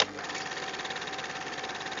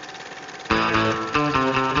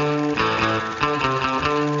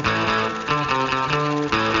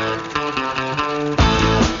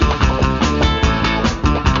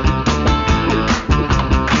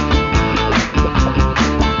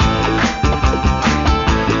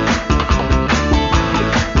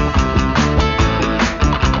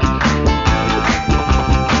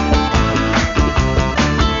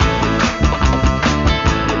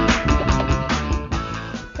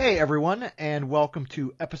Hey everyone, and welcome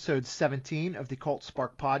to episode 17 of the Cult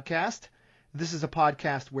Spark podcast. This is a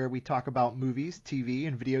podcast where we talk about movies, TV,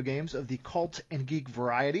 and video games of the cult and geek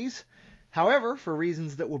varieties. However, for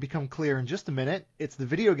reasons that will become clear in just a minute, it's the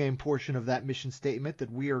video game portion of that mission statement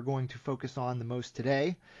that we are going to focus on the most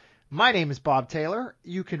today. My name is Bob Taylor.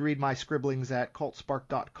 You can read my scribblings at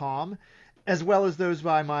cultspark.com, as well as those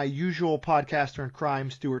by my usual podcaster in crime,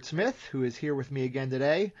 Stuart Smith, who is here with me again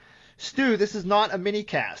today. Stu, this is not a mini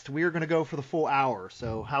cast. We are going to go for the full hour,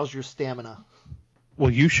 so how's your stamina? Well,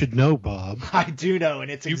 you should know, Bob. I do know, and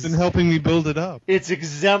You've been helping me build it up. It's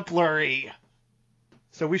exemplary.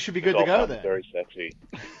 So we should be good to go then. Very sexy.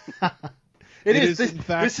 It is in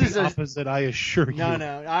fact the opposite, I assure you.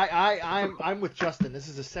 No. I'm with Justin. This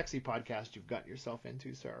is a sexy podcast you've gotten yourself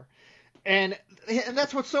into, sir. And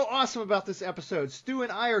that's what's so awesome about this episode. Stu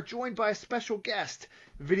and I are joined by a special guest.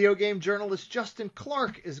 Video game journalist Justin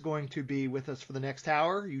Clark is going to be with us for the next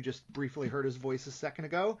hour. You just briefly heard his voice a second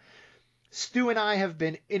ago. Stu and I have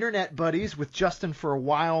been internet buddies with Justin for a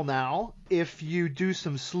while now. If you do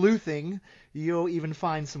some sleuthing, you'll even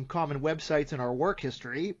find some common websites in our work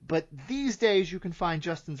history. But these days you can find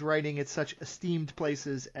Justin's writing at such esteemed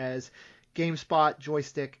places as GameSpot,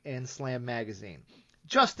 Joystick, and Slam Magazine.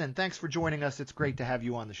 Justin, thanks for joining us. It's great to have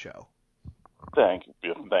you on the show. Thank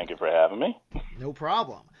you for having me. No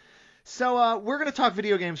problem. So we're going to talk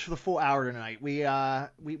video games for the full hour tonight. We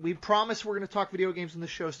promise we're going to talk video games in the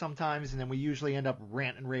show sometimes, and then we usually end up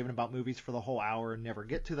ranting and raving about movies for the whole hour and never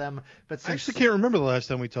get to them. But I actually can't remember the last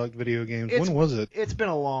time we talked video games. When was it? It's been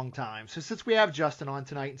a long time. So since we have Justin on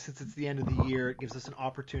tonight, and since it's the end of the year, it gives us an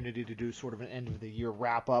opportunity to do sort of an end of the year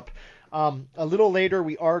wrap up. A little later,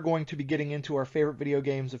 we are going to be getting into our favorite video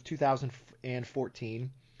games of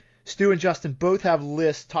 2014. Stu and Justin both have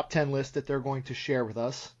top 10 lists that they're going to share with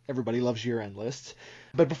us. Everybody loves year-end lists.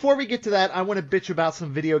 But before we get to that, I want to bitch about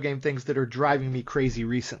some video game things that are driving me crazy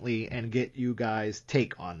recently and get you guys'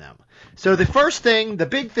 take on them. So the first thing, the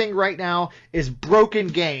big thing right now, is broken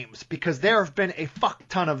games, because there have been a fuck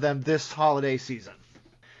ton of them this holiday season.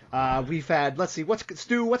 We've had,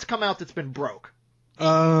 Stu, what's come out that's been broke?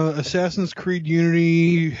 Assassin's Creed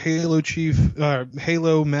Unity, Halo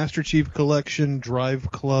Master Chief Collection, Drive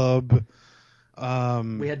Club.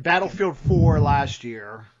 We had Battlefield 4 last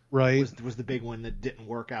year. Right. Was the big one that didn't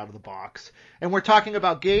work out of the box. And we're talking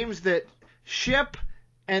about games that ship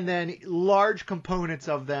and then large components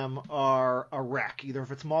of them are a wreck. Either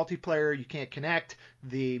if it's multiplayer, you can't connect,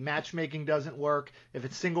 the matchmaking doesn't work. If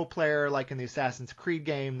it's single player, like in the Assassin's Creed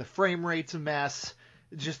game, the frame rate's a mess.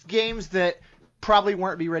 Just games that probably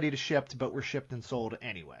weren't ready to ship, but were shipped and sold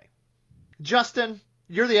anyway. Justin,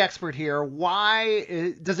 you're the expert here.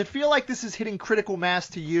 Why does it feel like this is hitting critical mass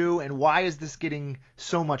to you, and why is this getting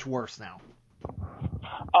so much worse now?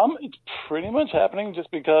 It's pretty much happening just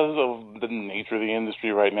because of the nature of the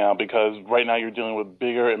industry right now, because right now you're dealing with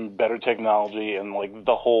bigger and better technology, and like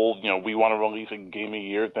the whole, we want to release a game a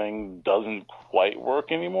year thing doesn't quite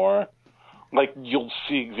work anymore. Like, you'll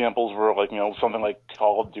see examples where, something like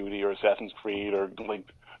Call of Duty or Assassin's Creed or,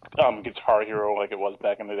 Guitar Hero, like it was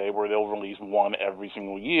back in the day, where they'll release one every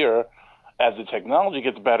single year. As the technology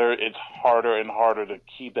gets better, it's harder and harder to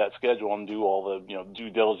keep that schedule and do all the, due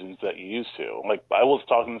diligence that you used to. Like, I was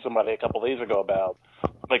talking to somebody a couple days ago about,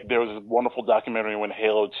 there was this wonderful documentary when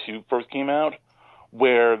Halo 2 first came out,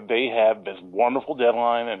 where they had this wonderful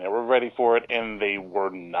deadline and they were ready for it, and they were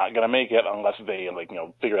not going to make it unless they,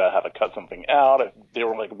 figured out how to cut something out. If they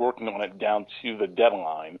were, working on it down to the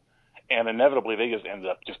deadline, and inevitably they just ended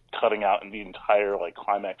up just cutting out the entire,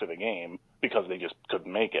 climax of the game because they just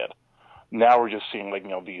couldn't make it. Now we're just seeing,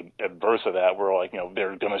 the adverse of that, where,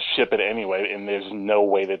 they're going to ship it anyway, and there's no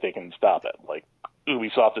way that they can stop it.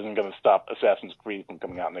 Ubisoft isn't going to stop Assassin's Creed from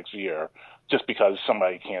coming out next year just because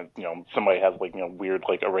somebody can't, somebody has weird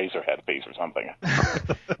Eraserhead face or something.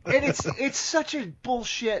 And it's such a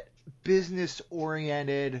bullshit business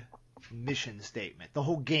oriented mission statement. The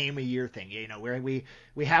whole game a year thing, where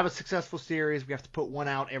we have a successful series, we have to put one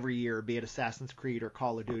out every year, be it Assassin's Creed or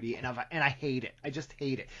Call of Duty, and I hate it. I just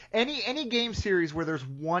hate it. Any game series where there's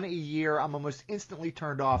one a year, I'm almost instantly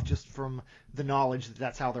turned off just from the knowledge that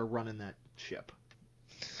that's how they're running that ship.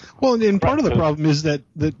 Well, and part of the problem is that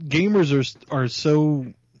gamers are so,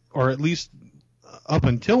 or at least up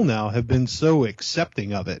until now, have been so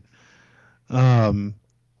accepting of it.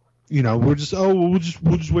 We're just we'll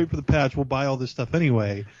just wait for the patch. We'll buy all this stuff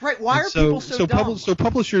anyway. Right? Why are people so dumb? So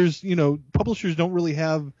publishers don't really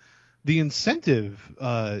have the incentive,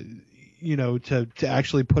 to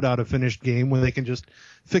actually put out a finished game when they can just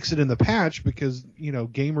fix it in the patch, because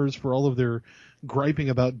gamers, for all of their griping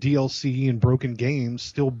about DLC and broken games,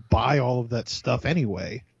 still buy all of that stuff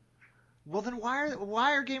anyway. Well, then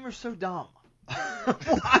why are gamers so dumb?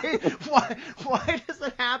 why does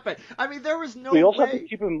it happen? I mean, there was no We also have way. to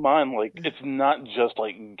keep in mind, like, it's not just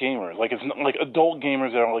like gamers. Like, it's not, like adult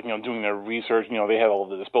gamers that are like, doing their research. They have all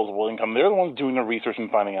the disposable income. They're the ones doing the research and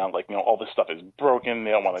finding out, like, all this stuff is broken.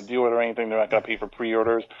 They don't want to do it or anything. They're not going to pay for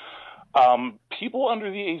pre-orders. People under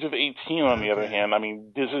the age of 18, on the other hand, I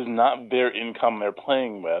mean, this is not their income they're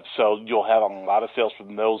playing with. So you'll have a lot of sales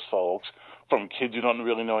from those folks, from kids who don't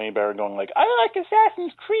really know any better, going like, I like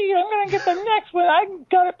Assassin's Creed. I'm going to get the next one. I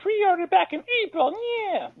got it pre-ordered back in April.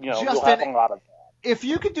 Yeah. You'll have a lot of that. If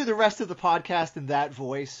you could do the rest of the podcast in that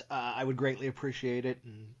voice, I would greatly appreciate it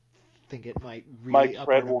and think it might really Mike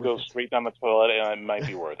Fred will go straight down the toilet, and it might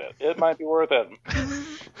be worth it. It might be worth it.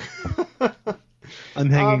 I'm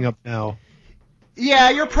hanging up now. Yeah,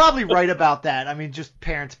 you're probably right about that. I mean, just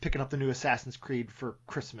parents picking up the new Assassin's Creed for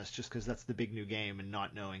Christmas just because that's the big new game and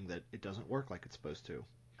not knowing that it doesn't work like it's supposed to.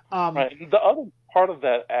 Right. The other part of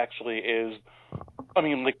that actually is, I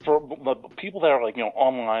mean, like, for the people that are, like,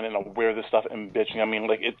 online and aware of this stuff and bitching, I mean,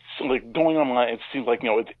 like, it's, like, going online, it seems like,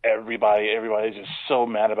 it's everybody's just so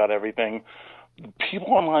mad about everything.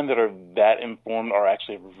 People online that are that informed are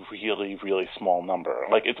actually a really, really small number.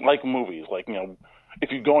 Like, it's like movies. Like,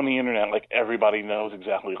 if you go on the internet, like, everybody knows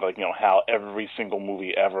exactly, like, how every single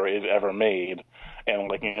movie ever made, and,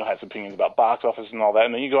 like, has opinions about box office and all that.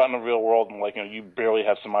 And then you go out in the real world and, like, you barely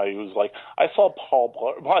have somebody who's like, I saw Paul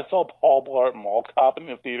Blart Mall Cop in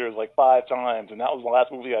the theaters like 5 times, and that was the last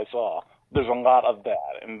movie I saw. There's a lot of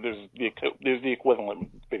that, and there's the equivalent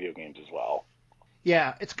in video games as well.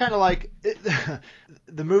 Yeah, it's kind of like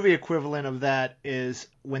the movie equivalent of that is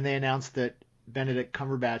when they announced that Benedict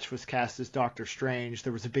Cumberbatch was cast as Doctor Strange.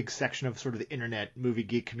 There was a big section of sort of the internet movie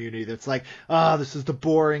geek community that's like, this is the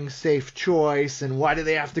boring, safe choice, and why do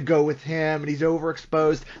they have to go with him, and he's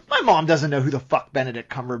overexposed. My mom doesn't know who the fuck Benedict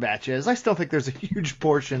Cumberbatch is. I still think there's a huge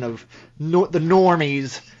portion of the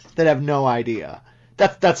normies that have no idea.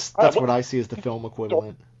 That's what I see as the film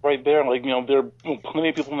equivalent. Right there, like, there are plenty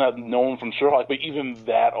of people that know him from Sherlock, but even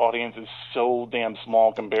that audience is so damn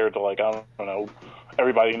small compared to, like, I don't know,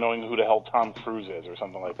 everybody knowing who the hell Tom Cruise is or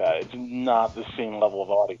something like that. It's not the same level of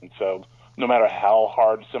audience. So no matter how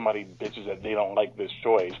hard somebody bitches that they don't like this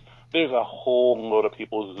choice, there's a whole load of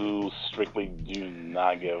people who strictly do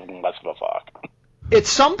not give less of a fuck. At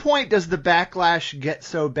some point, does the backlash get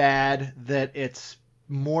so bad that it's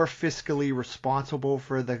more fiscally responsible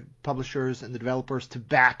for the publishers and the developers to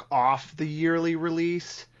back off the yearly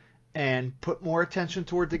release and put more attention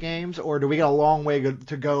toward the games? Or do we got a long way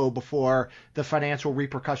to go before the financial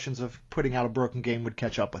repercussions of putting out a broken game would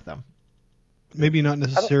catch up with them? Maybe not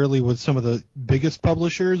necessarily with some of the biggest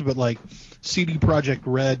publishers, but like CD Projekt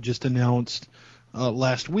Red just announced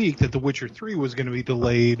last week that The Witcher 3 was going to be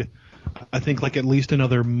delayed, I think, like at least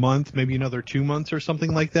another month, maybe another 2 months or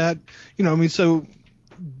something like that. I mean, so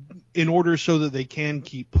in order so that they can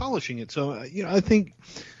keep polishing it. So, I think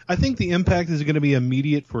the impact is going to be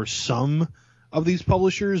immediate for some of these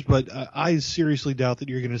publishers, but I seriously doubt that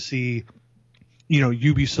you're going to see,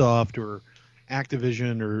 Ubisoft or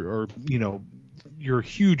Activision or your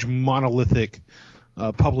huge monolithic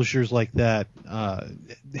publishers like that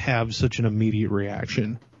have such an immediate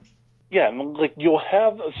reaction. Yeah, and like you'll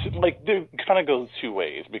have, like, it kind of goes two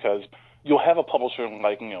ways, because you'll have a publisher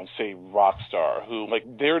like, say Rockstar, who,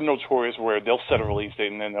 like, they're notorious where they'll set a release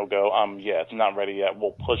date and then they'll go, yeah, it's not ready yet,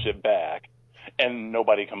 we'll push it back. And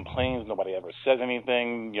nobody complains, nobody ever says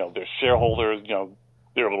anything. Their shareholders,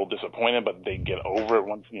 they're a little disappointed, but they get over it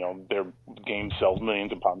once, their game sells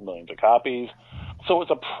millions upon millions of copies. So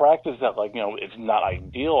it's a practice that, like, it's not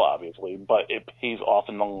ideal, obviously, but it pays off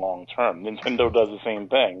in the long term. Nintendo does the same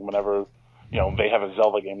thing. Whenever, they have a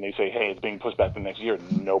Zelda game, they say, hey, it's being pushed back the next year.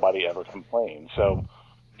 Nobody ever complains. So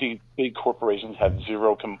these big corporations have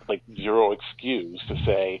zero excuse to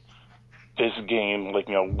say, this game, like,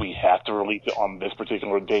 we have to release it on this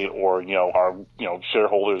particular date, or, our,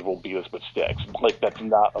 shareholders will beat us with sticks. Like, that's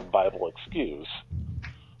not a viable excuse.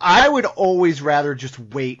 I would always rather just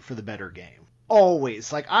wait for the better game.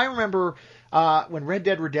 Always. Like, I remember when Red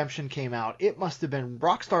Dead Redemption came out,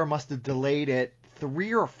 Rockstar must have delayed it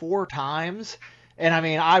 3 or 4 times. And, I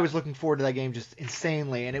mean, I was looking forward to that game just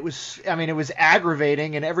insanely. And it was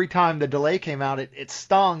aggravating. And every time the delay came out, it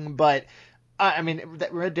stung. But, I mean,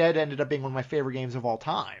 Red Dead ended up being one of my favorite games of all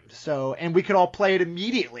time. So, and we could all play it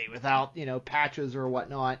immediately without, patches or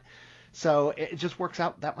whatnot. So it just works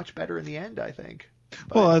out that much better in the end, I think.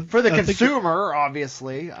 But well, for the consumer,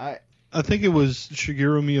 obviously, I think it was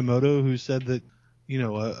Shigeru Miyamoto who said that,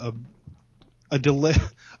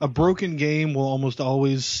 a broken game will almost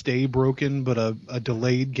always stay broken, but a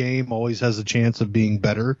delayed game always has a chance of being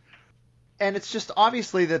better. And it's just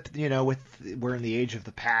obviously that, we're in the age of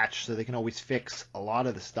the patch, so they can always fix a lot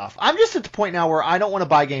of the stuff. I'm just at the point now where I don't want to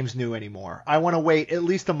buy games new anymore. I want to wait at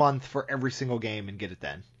least a month for every single game and get it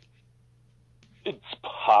then. It's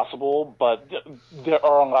possible, but there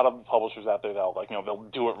are a lot of publishers out there that they'll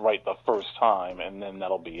do it right the first time, and then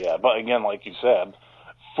that'll be it. But again, like you said,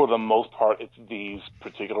 for the most part, it's these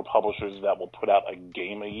particular publishers that will put out a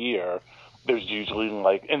game a year. There's usually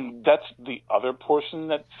and that's the other portion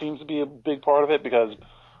that seems to be a big part of it, because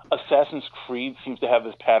Assassin's Creed seems to have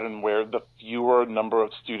this pattern where the fewer number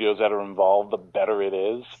of studios that are involved, the better it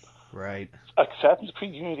is. Right. Assassin's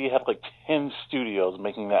Creed Unity had 10 studios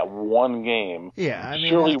making that one game. Yeah, I mean,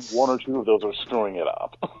 surely one or two of those are screwing it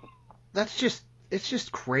up. It's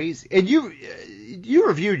just crazy. And you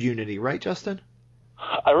reviewed Unity, right, Justin?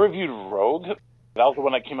 I reviewed Rogue. That was the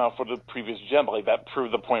one that came out for the previous gen, but that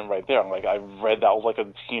proved the point right there. I read that was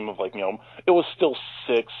a team of it was still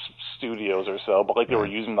 6 studios or so, but they were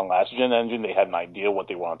using the last gen engine. They had an idea what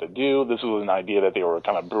they wanted to do. This was an idea that they were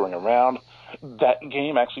kind of brewing around. That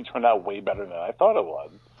game actually turned out way better than I thought it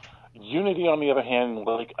would. Unity, on the other hand,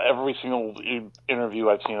 every single interview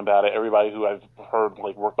I've seen about it, everybody who I've heard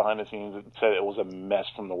work behind the scenes said it was a mess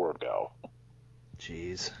from the word go.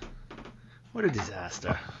 Jeez, what a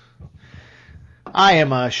disaster. I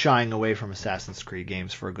am shying away from Assassin's Creed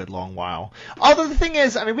games for a good long while. Although the thing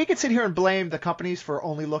is, we could sit here and blame the companies for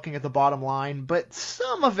only looking at the bottom line, but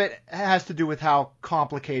some of it has to do with how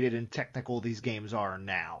complicated and technical these games are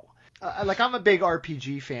now. I'm a big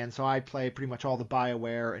RPG fan, so I play pretty much all the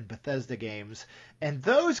BioWare and Bethesda games. And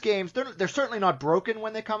those games, they're certainly not broken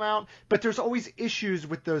when they come out, but there's always issues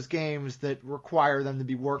with those games that require them to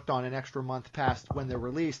be worked on an extra month past when they're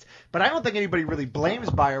released. But I don't think anybody really blames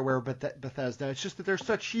BioWare or Bethesda. It's just that they're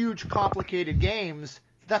such huge, complicated games,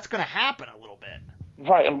 that's going to happen a little bit.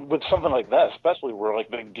 Right, and with something like that, especially where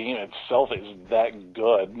the game itself is that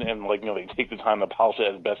good, and they take the time to polish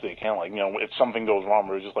it as best they can. If something goes wrong,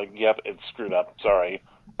 we're just yep, it's screwed up. Sorry.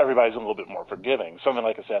 Everybody's a little bit more forgiving. Something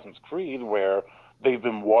like Assassin's Creed, where they've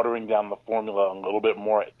been watering down the formula a little bit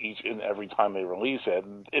more each and every time they release it.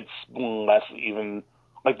 It's less even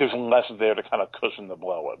there's less there to kind of cushion the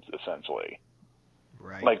blow, essentially.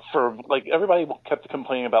 Right. Everybody kept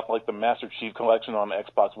complaining about the Master Chief Collection on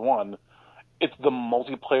Xbox One. It's the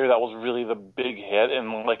multiplayer that was really the big hit,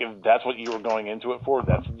 and if that's what you were going into it for,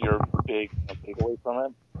 that's your big takeaway from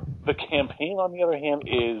it. The campaign, on the other hand,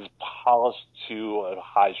 is polished to a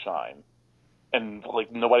high shine, and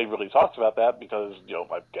nobody really talks about that because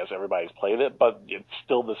I guess everybody's played it, but it's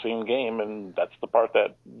still the same game, and that's the part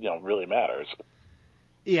that really matters.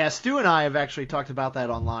 Yeah, Stu and I have actually talked about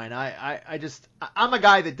that online. I'm a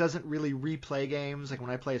guy that doesn't really replay games.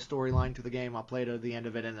 When I play a storyline to the game, I'll play to the end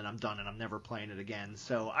of it and then I'm done and I'm never playing it again.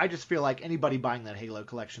 So I just feel like anybody buying that Halo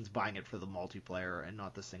collection's buying it for the multiplayer and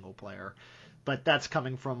not the single player. But that's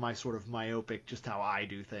coming from my sort of myopic, just how I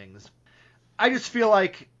do things. I just feel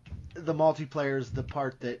like the multiplayer is the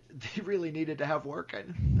part that they really needed to have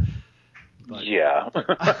working. But, yeah.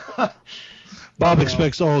 Bob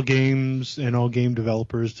expects all games and all game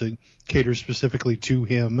developers to cater specifically to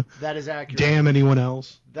him. That is accurate. Damn anyone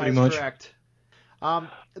else. That pretty is much. correct. I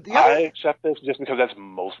accept this just because that's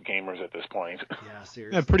most gamers at this point. Yeah,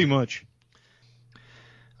 seriously. Yeah, pretty much.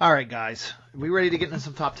 All right, guys. Are we ready to get into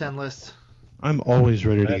some top 10 lists? I'm always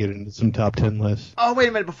ready to get into some top 10 lists. Oh, wait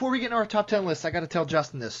a minute. Before we get into our top 10 lists, I got to tell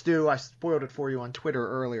Justin this. Stu, I spoiled it for you on Twitter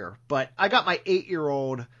earlier, but I got my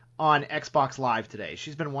 8-year-old on Xbox Live today.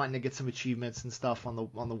 She's been wanting to get some achievements and stuff on the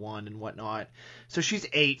One and whatnot. So she's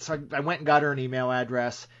 8, so I went and got her an email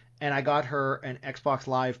address, and I got her an Xbox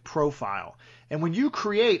Live profile. And when you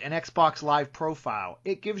create an Xbox Live profile,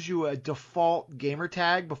 it gives you a default gamer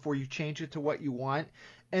tag before you change it to what you want.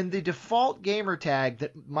 And the default gamer tag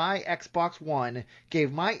that my Xbox One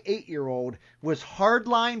gave my 8-year-old was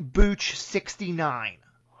Hardline Booch 69.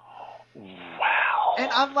 Wow. And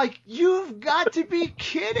I'm like, you've got to be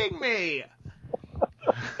kidding me.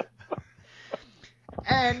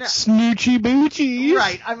 And Snoochy Boochies.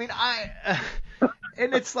 Right. I mean,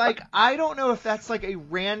 and it's like, I don't know if that's a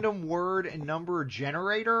random word and number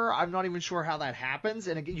generator. I'm not even sure how that happens.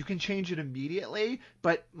 And again, you can change it immediately.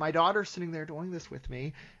 But my daughter's sitting there doing this with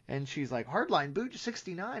me, and she's like, Hardline Boot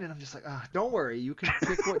 69. And I'm just like, don't worry. You can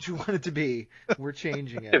pick what you want it to be. We're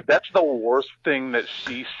changing it. If that's the worst thing that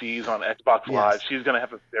she sees on Xbox Live, she's going to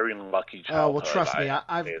have a very lucky childhood. Oh, well, trust me.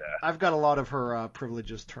 I've got a lot of her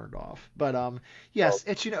privileges turned off. But, yes,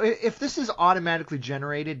 it's, if this is automatically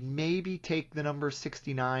generated, maybe take the number 69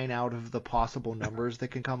 69 out of the possible numbers that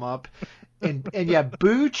can come up. And yeah,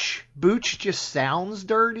 Booch just sounds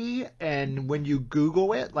dirty, and when you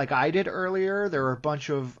Google it, like I did earlier, there are a bunch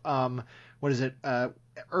of what is it?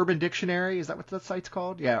 Urban Dictionary, is that what that site's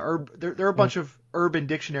called? Yeah, there are a bunch of Urban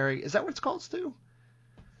Dictionary. Is that what it's called, Stu?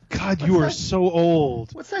 God, you are so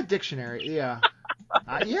old. What's that dictionary? Yeah.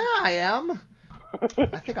 Yeah, I am. I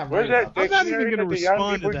think I'm Where's right that about that. I'm not even dictionary going to that the young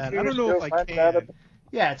respond to people that. I don't use know to if I find out can.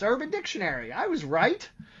 Yeah, it's Urban Dictionary. I was right.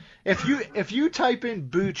 If you type in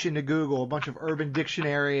Booch into Google, a bunch of Urban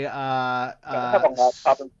Dictionary. I have a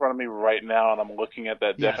laptop in front of me right now, and I'm looking at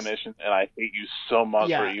that Yes. definition, and I hate you so much for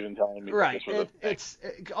Yeah, even telling me right. that this was a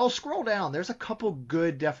thing. I'll scroll down. There's a couple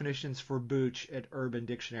good definitions for Booch at Urban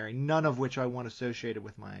Dictionary, none of which I want associated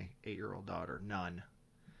with my 8-year-old daughter. None.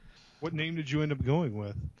 What name did you end up going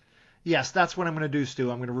with? Yes, that's what I'm going to do,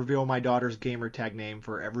 Stu. I'm going to reveal my daughter's gamer tag name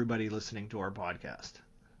for everybody listening to our podcast.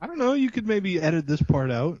 I don't know. You could maybe edit this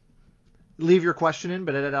part out. Leave your question in,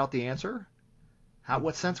 but edit out the answer?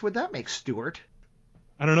 What sense would that make, Stuart?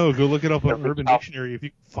 I don't know. Go look it up on Urban Dictionary if you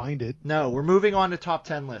can find it. No, we're moving on to top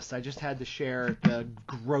 10 lists. I just had to share the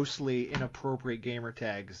grossly inappropriate gamer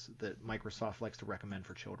tags that Microsoft likes to recommend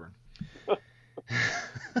for children.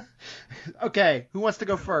 Okay, who wants to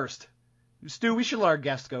go first? Stu, we should let our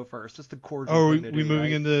guest go first. That's the cordial Oh, thing to do. we moving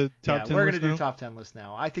right? into top 10 we're list going to do now? top 10 list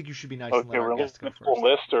now. I think you should be nice and Okay, let our we're guest looking go at the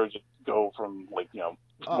first. list, or just go from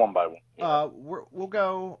one by one. We'll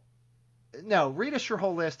go. No, read us your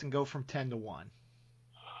whole list and go from 10 to 1.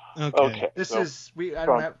 Okay.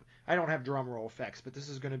 I don't have drum roll effects, but this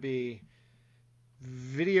is going to be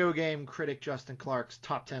video game critic Justin Clark's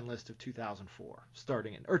top 10 list of 2004,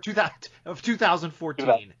 starting in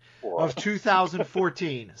 2014 of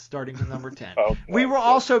 2014, starting with number 10. Okay, we will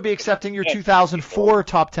also be accepting your 2004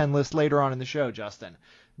 top 10 list later on in the show, Justin.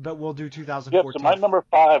 But we'll do 2014. Yep, so my number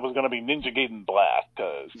 5 was going to be Ninja Gaiden Blast,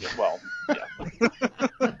 because, well,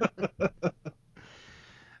 yeah.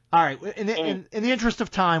 All right, in the interest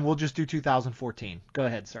of time, we'll just do 2014. Go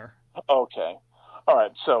ahead, sir. Okay. All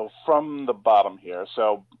right, so from the bottom here,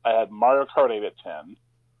 so I had Mario Kart 8 at 10,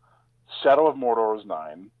 Shadow of Mordor was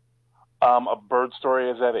 9, A Bird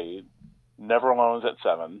Story is at 8, Never Alone is at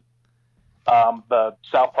 7, the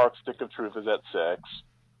South Park Stick of Truth is at 6,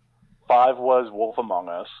 5 was Wolf Among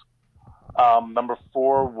Us, number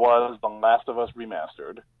 4 was The Last of Us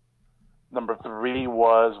Remastered, number 3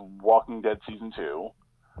 was Walking Dead Season 2,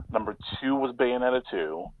 number 2 was Bayonetta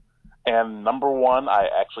 2, and number 1 I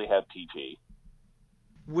actually had PT.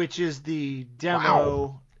 Which is the demo.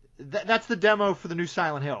 Wow. That's the demo for the new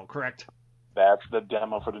Silent Hill, correct? That's the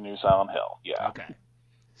demo for the new Silent Hill, yeah. Okay.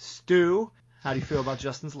 Stu, how do you feel about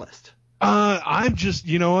Justin's list? I'm just,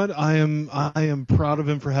 you know what? I am proud of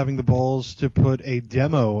him for having the balls to put a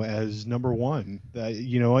demo as number 1.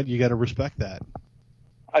 You know what? You got to respect that.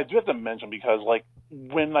 I do have to mention, because, like,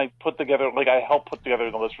 when I put together, like, I helped put together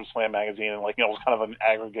the list for Slam Magazine, and, like, you know, it was kind of an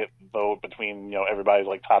aggregate vote between, you know, everybody's,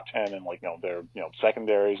 like, top 10 and, like, you know, their, you know,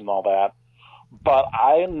 secondaries and all that. But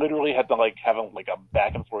I literally had to, like, have, like, a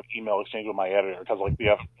back and forth email exchange with my editor, because, like,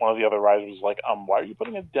 one of the other writers was like, why are you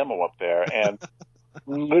putting a demo up there? And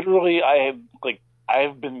literally,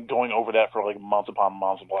 I've been going over that for, like, months upon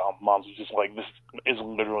months upon months. It's just like, this is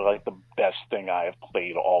literally, like, the best thing I have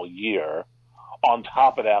played all year. On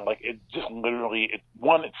top of that, like, it just literally, it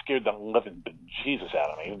scared the living bejesus out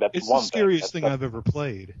of me. That's it's one the scariest thing I've ever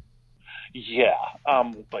played. Yeah.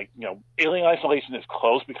 Like, you know, Alien Isolation is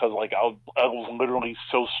close, because, like, I was literally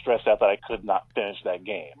so stressed out that I could not finish that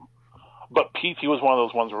game. But PT was one of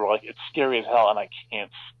those ones where, like, it's scary as hell, and I can't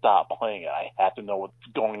stop playing it. I have to know what's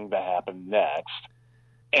going to happen next.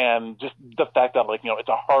 And just the fact that, like, you know, it's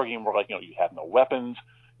a horror game where, like, you know, you have no weapons,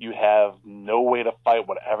 you have no way to fight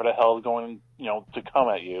whatever the hell is going, you know, to come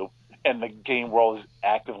at you, and the game world is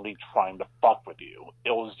actively trying to fuck with you. It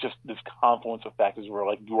was just this confluence of factors where,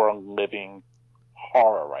 like, you are living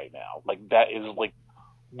horror right now. Like, that is, like,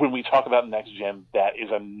 when we talk about next gen, that is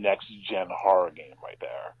a next gen horror game right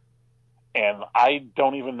there. And I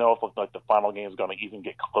don't even know if, like, the final game is going to even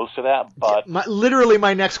get close to that, but...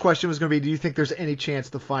 My next question was going to be, do you think there's any chance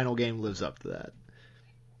the final game lives up to that?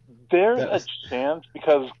 There's a chance,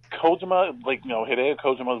 because Kojima, like, you know, Hideo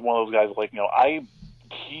Kojima is one of those guys, like, you know,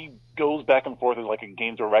 he goes back and forth as, like, a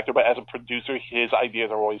game director, but as a producer, his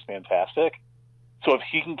ideas are always fantastic. So if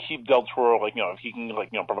he can keep Del Toro, like, you know, if he can,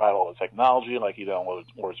 like, you know, provide all the technology, like he did on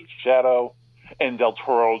Wars of Shadow, and Del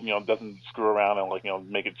Toro, you know, doesn't screw around and, like, you know,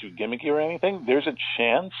 make it too gimmicky or anything, there's a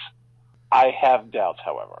chance. I have doubts,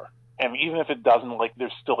 however. And even if it doesn't, like,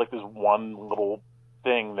 there's still, like, this one little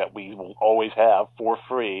thing that we will always have for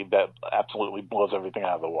free that absolutely blows everything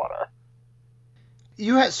out of the water.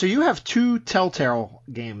 you have two Telltale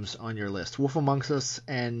games on your list, Wolf Amongst Us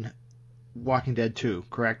and Walking Dead 2,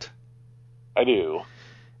 correct? I do.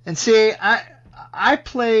 And see, I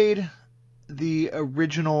played the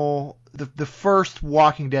original, the first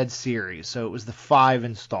Walking Dead series, so it was the 5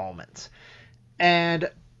 installments. And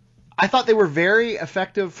I thought they were very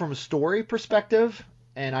effective from a story perspective,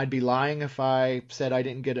 and I'd be lying if I said I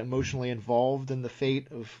didn't get emotionally involved in the fate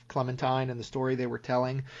of Clementine and the story they were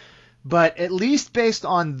telling. But at least based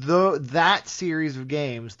on that series of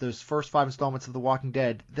games, those first 5 installments of The Walking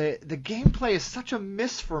Dead, the gameplay is such a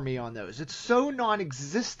miss for me on those. It's so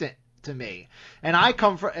non-existent to me. And I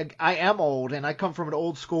am old, and I come from an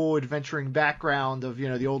old school adventuring background of,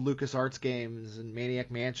 the old LucasArts games and Maniac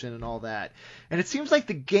Mansion and all that. And it seems like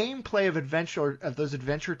the gameplay of those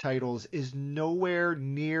adventure titles is nowhere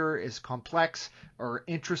near as complex or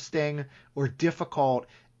interesting or difficult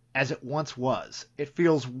as it once was. It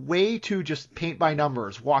feels way too just paint by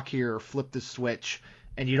numbers, walk here, flip this switch,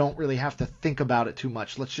 and you don't really have to think about it too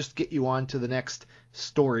much. Let's just get you on to the next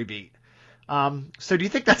story beat. So do you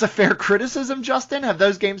think that's a fair criticism, Justin? Have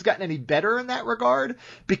those games gotten any better in that regard?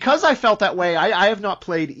 Because I felt that way, I have not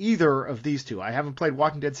played either of these two. I haven't played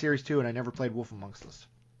Walking Dead Series 2, and I never played Wolf Amongst Us.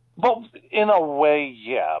 Well, in a way,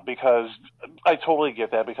 yeah, because I totally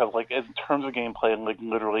get that, because, like, in terms of gameplay, like,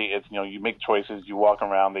 literally, it's, you make choices, you walk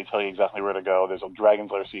around, they tell you exactly where to go, there's a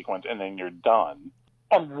Dragon's Lair sequence, and then you're done.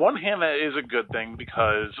 On one hand, that is a good thing,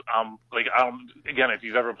 because, again, if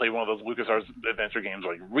you've ever played one of those LucasArts adventure games,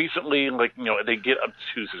 like, recently, like, they get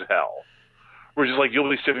obtuse as hell. Where just, like, you'll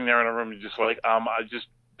be sitting there in a room and just, like, I just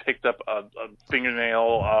picked up a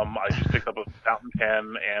fingernail, I just picked up a fountain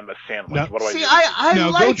pen and a sandwich. Now, what do see, I do?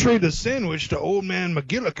 Now go trade the sandwich to old man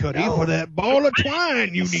McGillicuddy for that ball of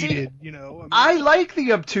twine you needed. I like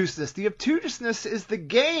the obtuseness. The obtuseness is the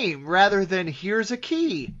game rather than here's a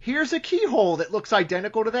key. Here's a keyhole that looks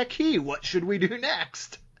identical to that key. What should we do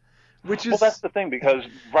next? Well, that's the thing, because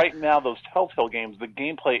right now those Telltale games, the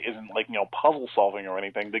gameplay isn't like, puzzle solving or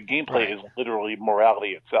anything. The gameplay is literally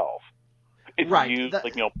morality itself. It's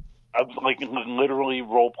literally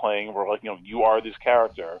role playing where, you are this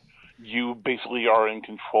character. You basically are in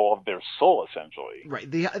control of their soul, essentially.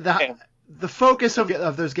 Right. The focus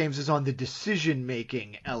of those games is on the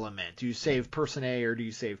decision-making element. Do you save person A or do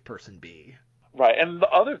you save person B? Right, and the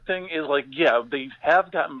other thing is, they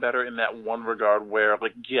have gotten better in that one regard where,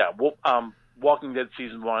 Walking Dead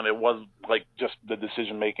Season 1, it was, just the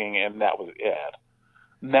decision-making, and that was it.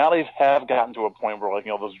 Now they have gotten to a point where,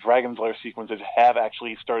 those Dragon's Lair sequences have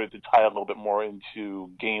actually started to tie a little bit more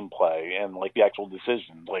into gameplay and, the actual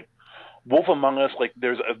decisions. Like, Wolf Among Us,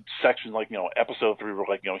 there's a section, episode 3 where,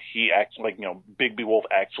 he actually, Bigby Wolf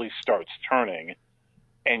actually starts turning,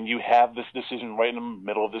 and you have this decision right in the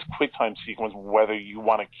middle of this QuickTime sequence whether you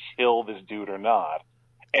want to kill this dude or not.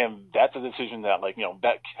 And that's a decision that,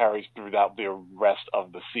 that carries throughout the rest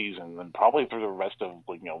of the season and probably through the rest of,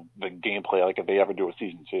 the gameplay, if they ever do a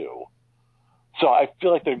season 2. So I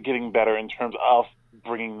feel like they're getting better in terms of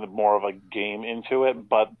bringing more of a game into it.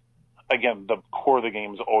 But, again, the core of the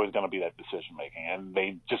game is always going to be that decision making. And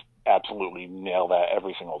they just absolutely nail that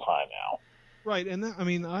every single time now. Right. And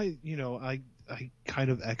I kind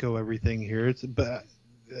of echo everything here. But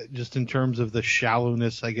just in terms of the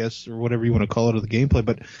shallowness, I guess, or whatever you want to call it, of the gameplay.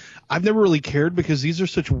 But I've never really cared because these are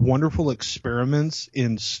such wonderful experiments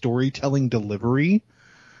in storytelling delivery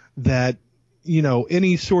that,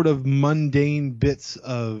 any sort of mundane bits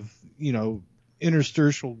of,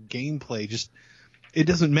 interstitial gameplay, just, it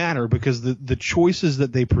doesn't matter because the choices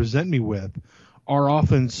that they present me with are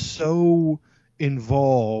often so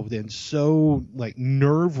involved and so,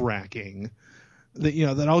 nerve-wracking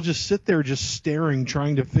that I'll just sit there just staring,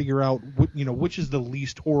 trying to figure out which is the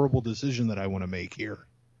least horrible decision that I want to make here.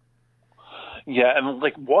 Yeah, and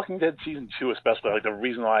Walking Dead Season 2 especially, the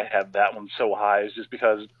reason why I had that one so high is just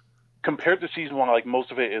because compared to Season 1,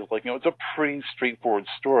 most of it is it's a pretty straightforward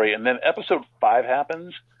story, and then Episode 5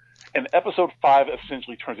 happens, and Episode 5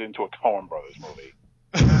 essentially turns it into a Coen Brothers movie.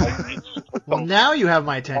 Well, now you have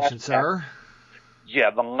my attention, sir.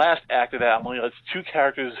 Yeah, the last act of that, it's two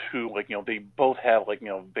characters who, they both have,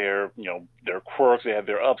 their quirks, they have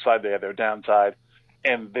their upside, they have their downside,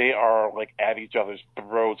 and they are, at each other's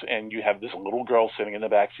throats, and you have this little girl sitting in the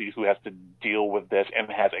backseat who has to deal with this and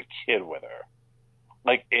has a kid with her.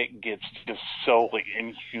 It gets just so,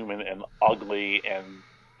 inhuman and ugly and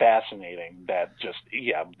fascinating that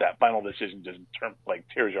that final decision just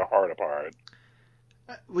tears your heart apart.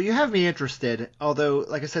 Well, you have me interested, although,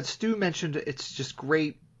 like I said, Stu mentioned it's just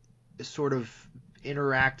great sort of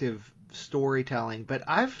interactive storytelling, but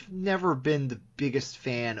I've never been the biggest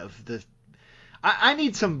fan of I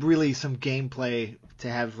need some gameplay to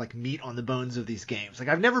have like meat on the bones of these games. Like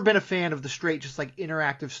I've never been a fan of the straight just like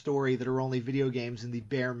interactive story that are only video games in the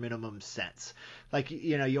bare minimum sense. Like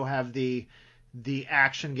you'll have the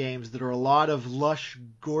action games that are a lot of lush,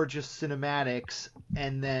 gorgeous cinematics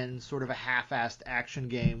and then sort of a half-assed action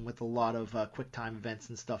game with a lot of quick time events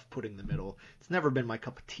and stuff put in the middle. It's never been my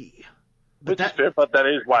cup of tea. Which is fair, but that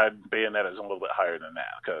is why Bayonetta is a little bit higher than that,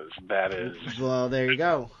 because that is... Well, there you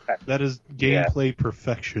go. That is gameplay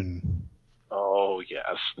perfection. Oh,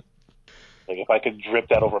 yes. Like, if I could drip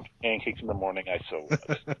that over pancakes in the morning, I so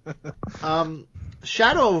would.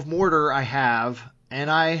 Shadow of Mordor I have, and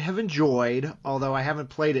I have enjoyed, although I haven't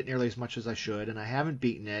played it nearly as much as I should, and I haven't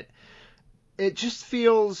beaten it. It just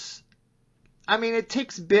feels... I mean, it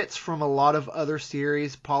takes bits from a lot of other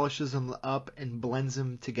series, polishes them up, and blends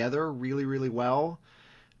them together really, really well.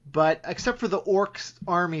 But except for the Orcs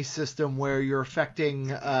army system, where you're affecting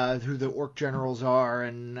who the Orc generals are,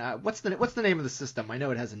 and what's the name of the system? I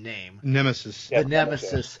know it has a name. Nemesis. The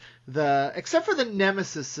Nemesis. Except for the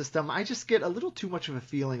Nemesis system, I just get a little too much of a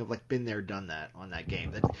feeling of like been there, done that on that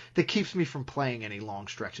game. That keeps me from playing any long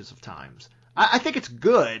stretches of times. I think it's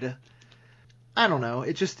good. I don't know.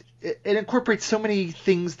 It incorporates so many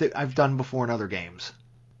things that I've done before in other games.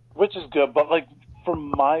 Which is good, but like from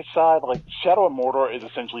my side, like Shadow of Mordor is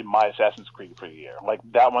essentially my Assassin's Creed for the year. Like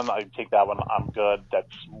that one, I take that one. I'm good.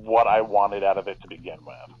 That's what I wanted out of it to begin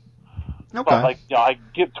with. Okay. But like, I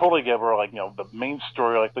totally get where like the main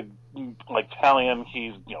story, like Talion,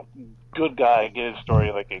 he's good guy, get his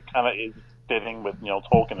story, like it kind of is fitting with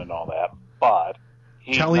Tolkien and all that, but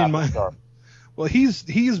he's Talion, not the star. Well,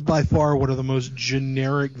 he's by far one of the most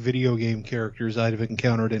generic video game characters I've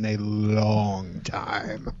encountered in a long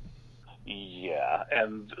time. Yeah,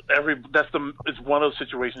 and it's one of those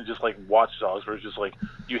situations just like Watch Dogs, where it's just like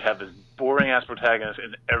you have this boring ass protagonist,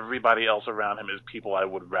 and everybody else around him is people I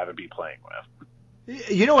would rather be playing with.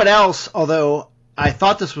 You know what else? Although I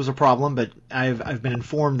thought this was a problem, but I've been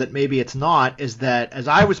informed that maybe it's not. Is that as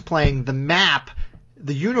I was playing the map,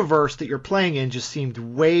 the universe that you're playing in just seemed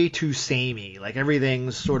way too samey. Like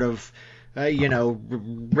everything's sort of,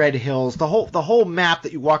 red hills. The whole map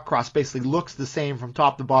that you walk across basically looks the same from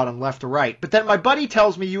top to bottom, left to right. But then my buddy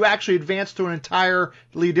tells me you actually advance to an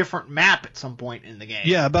entirely different map at some point in the game.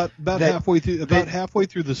 Yeah, about halfway through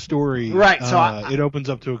the story. Right. So it opens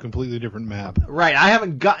up to a completely different map. Right. I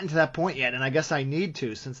haven't gotten to that point yet, and I guess I need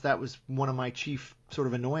to, since that was one of my chief sort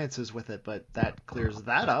of annoyances with it. But that clears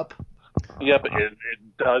that up. Yeah, but it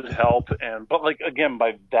does help, but like again,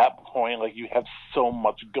 by that point, like you have so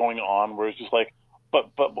much going on where it's just like,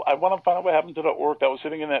 but I want to find out what happened to the orc that was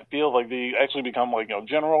sitting in that field. Like they actually become like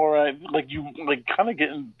general, right? Like you like kind of get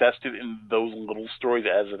invested in those little stories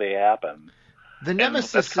as they happen. The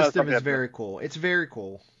Nemesis system is very cool. It's very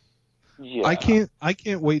cool. Yeah. I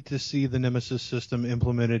can't wait to see the Nemesis system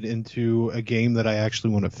implemented into a game that I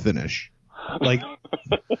actually want to finish. Like.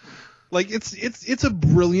 Like it's a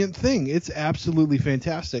brilliant thing. It's absolutely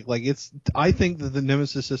fantastic. Like I think that the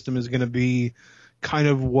Nemesis system is going to be kind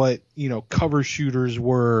of what, cover shooters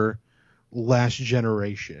were last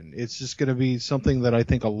generation. It's just going to be something that I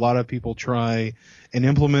think a lot of people try and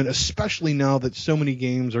implement, especially now that so many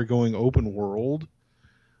games are going open world.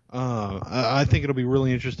 I think it'll be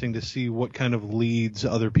really interesting to see what kind of leads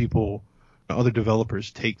other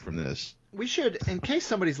developers take from this. We should, in case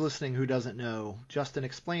somebody's listening who doesn't know, Justin,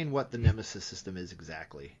 explain what the Nemesis system is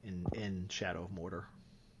exactly in Shadow of Mordor.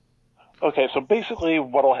 Okay, so basically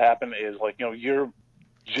what'll happen is like, you're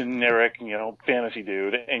generic, fantasy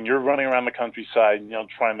dude, and you're running around the countryside,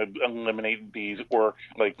 trying to eliminate these orc,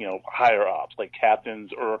 like, higher ups, like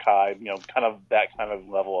captains, Uruk-hai, kind of that kind of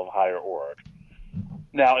level of higher orc.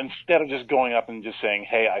 Now, instead of just going up and just saying,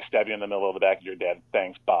 hey, I stabbed you in the middle of the back of your dead,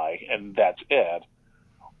 thanks, bye, and that's it.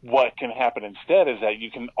 What can happen instead is that you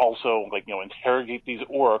can also, like, interrogate these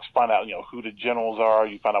orcs, find out, who the generals are,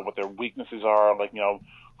 you find out what their weaknesses are, like,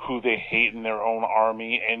 who they hate in their own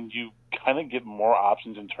army, and you kind of get more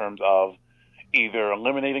options in terms of either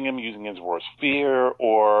eliminating him using his worst fear,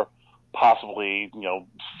 or possibly,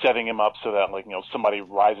 setting him up so that, like, somebody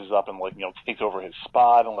rises up and, like, takes over his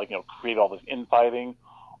spot and, like, create all this infighting.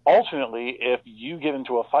 Alternately, if you get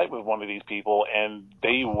into a fight with one of these people and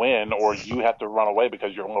they win, or you have to run away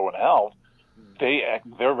because you're low in health,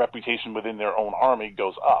 their reputation within their own army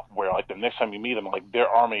goes up, where like the next time you meet them, like their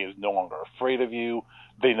army is no longer afraid of you.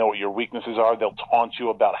 They know what your weaknesses are. They'll taunt you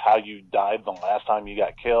about how you died the last time you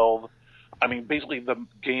got killed. I mean, basically the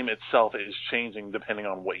game itself is changing depending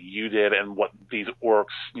on what you did and what these orcs,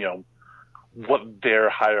 what their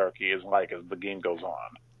hierarchy is like as the game goes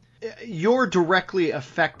on. You're directly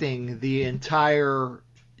affecting the entire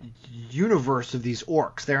universe of these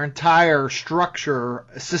orcs. Their entire structure,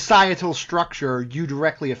 societal structure, you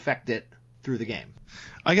directly affect it through the game.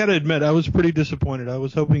 I gotta admit, I was pretty disappointed. I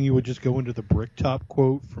was hoping you would just go into the Bricktop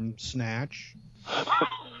quote from Snatch.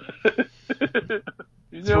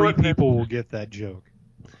 Three people will get that joke.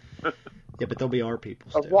 Yeah, but they'll be our people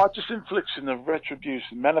A still. righteous infliction of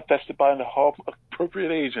retribution manifested by the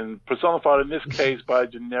appropriate agent, personified in this case by a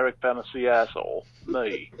generic fantasy asshole.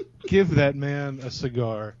 Me. Give that man a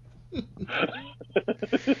cigar.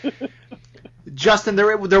 Justin,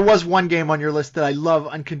 there was one game on your list that I love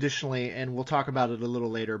unconditionally, and we'll talk about it a little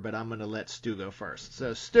later, but I'm going to let Stu go first.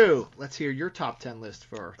 So, Stu, let's hear your top 10 list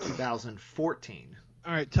for 2014.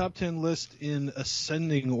 All right, top 10 list in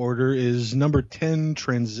ascending order is number 10,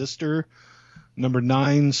 Transistor, number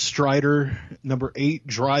 9, Strider, number 8,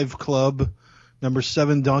 Drive Club, number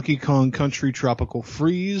 7, Donkey Kong Country Tropical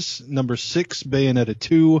Freeze, number 6, Bayonetta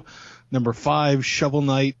 2, number 5, Shovel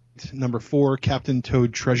Knight, number 4, Captain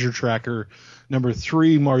Toad Treasure Tracker, number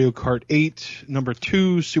 3, Mario Kart 8, number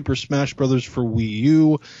 2, Super Smash Bros. For Wii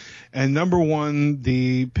U, and number 1,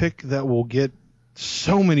 the pick that will get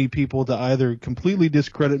so many people to either completely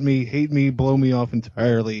discredit me, hate me, blow me off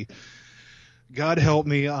entirely. God help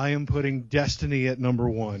me, I am putting Destiny at number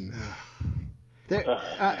 1.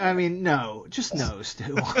 I mean, no. Just no,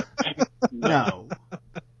 Stu. No.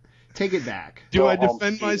 Take it back. Do I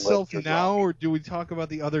defend myself now, or do we talk about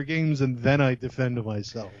the other games and then I defend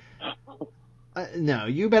myself? No,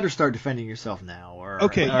 you better start defending yourself now, or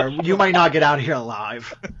you might not get out of here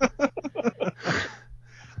alive.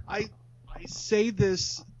 I say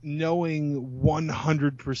this knowing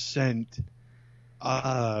 100%,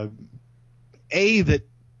 A, that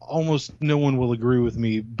almost no one will agree with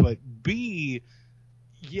me, but B,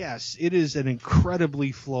 yes, it is an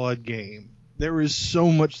incredibly flawed game. There is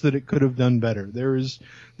so much that it could have done better.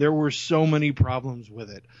 There were so many problems with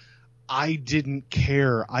it. I didn't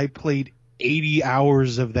care. I played 80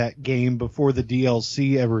 hours of that game before the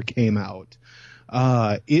DLC ever came out.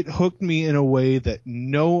 It hooked me in a way that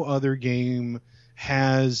no other game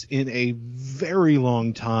has in a very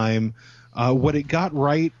long time. What it got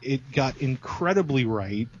right, it got incredibly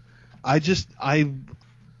right. I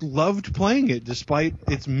loved playing it despite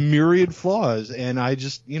its myriad flaws, and I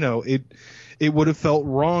just, it would have felt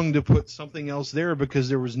wrong to put something else there because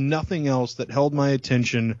there was nothing else that held my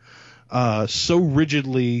attention so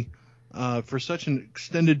rigidly for such an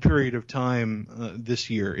extended period of time this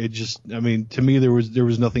year. It just, to me, there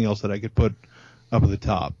was nothing else that I could put up at the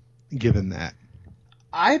top, given that.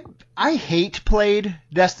 I hate played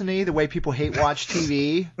Destiny the way people hate watch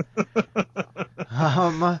TV.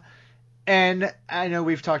 And I know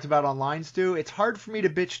we've talked about online, Stu. It's hard for me to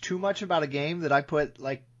bitch too much about a game that I put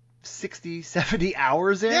like 60, 70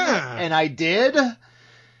 hours in, and I did.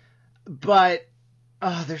 But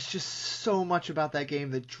there's just so much about that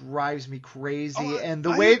game that drives me crazy, and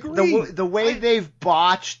the way they've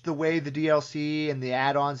botched the way the DLC and the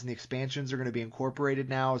add-ons and the expansions are going to be incorporated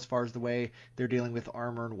now, as far as the way they're dealing with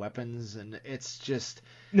armor and weapons, and it's just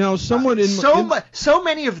so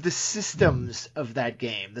many of the systems of that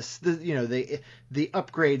game, the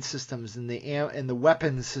upgrade systems and the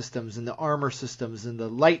weapon systems and the armor systems and the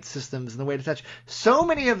light systems and the way to touch. So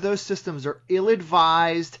many of those systems are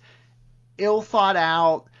ill-advised, ill thought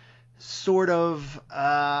out, sort of,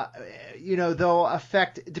 they'll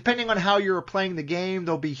affect, depending on how you're playing the game,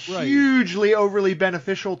 they'll be hugely overly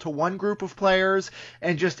beneficial to one group of players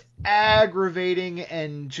and just aggravating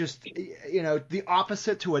and just, the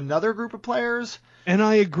opposite to another group of players. And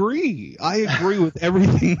I agree with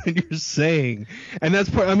everything that you're saying. And that's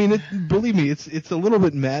believe me, it's a little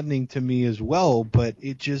bit maddening to me as well, but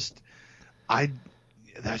that's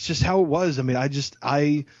just how it was.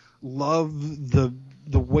 I love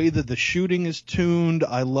the way that the shooting is tuned.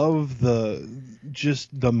 I love the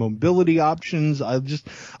mobility options.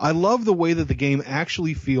 I love the way that the game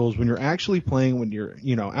actually feels when you're actually playing, when you're,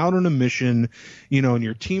 out on a mission, and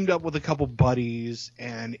you're teamed up with a couple buddies,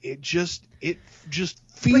 and it just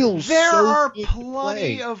feels there so are good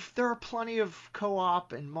plenty to play. There are plenty of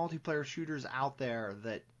co-op and multiplayer shooters out there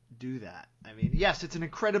that do that. Yes, it's an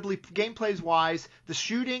incredibly, gameplays wise, the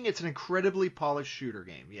shooting, it's an incredibly polished shooter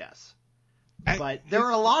game, yes. But there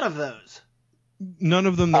are a lot of those. None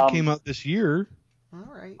of them that came out this year. All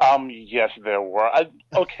right. Yes, there were.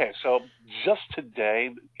 Okay, so just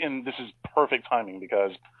today, and this is perfect timing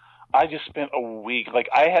because I just spent a week,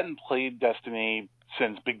 I hadn't played Destiny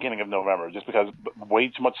since beginning of November, just because way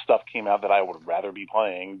too much stuff came out that I would rather be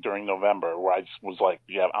playing during November, where I just was like,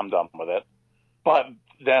 yeah, I'm done with it. But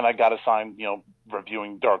then I got assigned,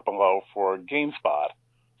 reviewing Dark Below for GameSpot.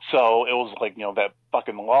 So it was like, that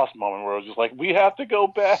fucking lost moment where it was just like, we have to go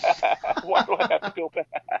back. Why do I have to go back?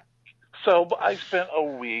 So I spent a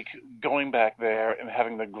week going back there and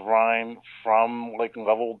having to grind from like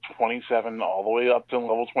level 27 all the way up to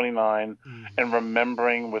level 29 and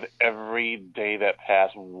remembering with every day that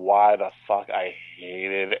passed why the fuck I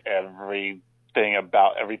hated everything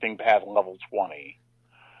past level 20.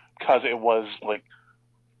 Because it was like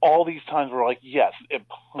all these times were like, yes, it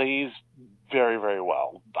plays very, very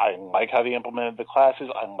well. I like how they implemented the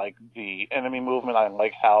classes. I like the enemy movement. I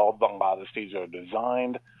like how a lot of the stages are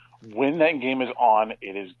designed. When that game is on,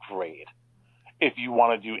 it is great. If you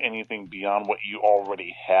want to do anything beyond what you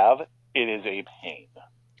already have, it is a pain.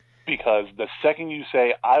 Because the second you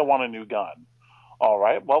say, I want a new gun, all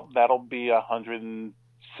right, well, that'll be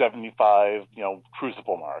 175,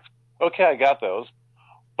 crucible marks. Okay, I got those.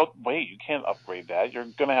 But wait, you can't upgrade that. You're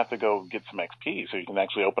going to have to go get some XP so you can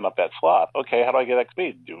actually open up that slot. Okay, how do I get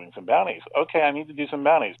XP? Doing some bounties. Okay, I need to do some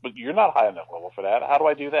bounties, but you're not high enough level for that. How do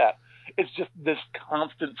I do that? It's just this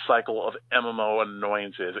constant cycle of MMO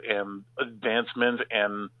annoyances and advancements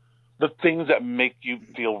and the things that make you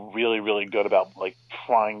feel really, really good about like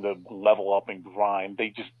trying to level up and grind. They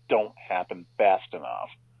just don't happen fast enough.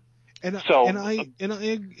 And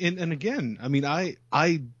again, I mean, I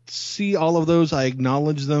see all of those, I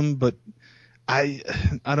acknowledge them, but I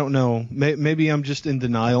don't know. Maybe I'm just in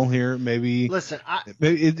denial here. Maybe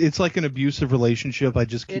it's like an abusive relationship. I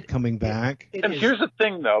just keep coming back. And here's the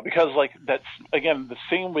thing, though, because like that's again the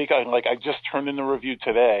same week I just turned in the review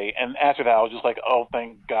today, and after that I was just like, oh,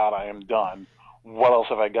 thank God I am done. What else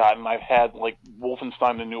have I got? And I've had like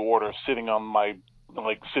Wolfenstein: The New Order sitting on my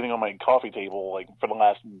coffee table like for the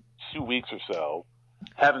last 2 weeks or so.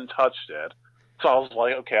 Haven't touched it. So I was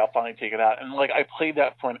like, okay, I'll finally take it out. And like I played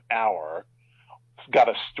that for an hour. Got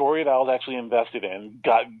a story that I was actually invested in,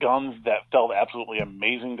 got guns that felt absolutely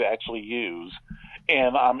amazing to actually use,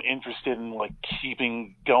 and I'm interested in like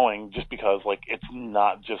keeping going just because like it's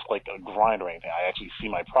not just like a grind or anything. I actually see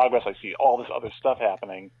my progress, I see all this other stuff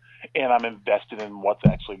happening, and I'm invested in what's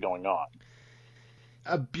actually going on.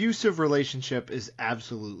 Abusive relationship is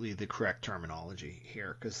absolutely the correct terminology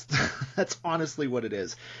here, because that's honestly what it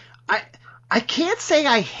is. I can't say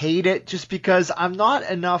I hate it just because I'm not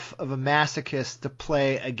enough of a masochist to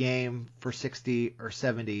play a game for 60 or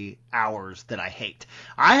 70 hours that I hate.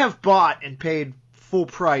 I have bought and paid full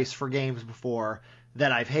price for games before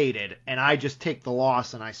that I've hated, and I just take the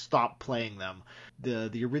loss and I stop playing them.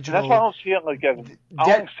 The original. And that's why I don't see it like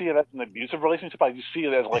I don't see it as an abusive relationship. I just see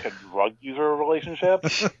it as like a drug user relationship.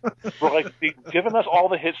 Where like they've given us all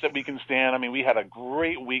the hits that we can stand. I mean, we had a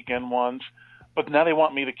great weekend once, but now they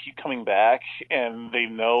want me to keep coming back, and they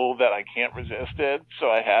know that I can't resist it,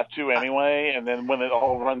 so I have to anyway. And then when it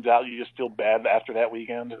all runs out, you just feel bad after that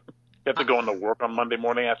weekend. You have to go into work on Monday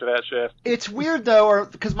morning after that shift. It's weird, though,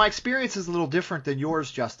 because my experience is a little different than yours,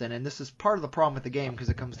 Justin, and this is part of the problem with the game because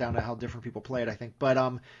it comes down to how different people play it, I think. But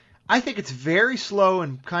I think it's very slow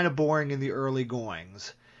and kind of boring in the early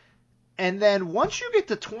goings. And then once you get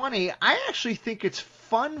to 20, I actually think it's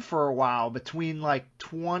fun for a while between like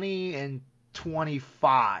 20 and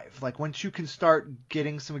 25. Like once you can start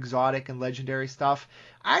getting some exotic and legendary stuff,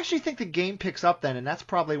 I actually think the game picks up then, and that's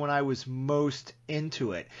probably when I was most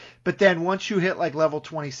into it. But then once you hit like level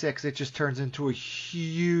 26, it just turns into a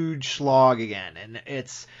huge slog again, and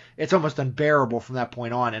it's almost unbearable from that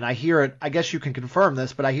point on. And I hear it, I guess you can confirm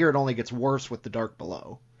this, but I hear it only gets worse with the Dark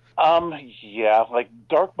Below. Yeah, like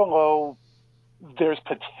Dark Below, there's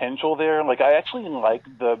potential there. Like I actually like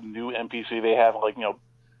the new NPC they have, like,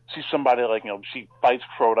 see somebody like, she fights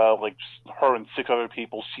Crota, like her and 6 other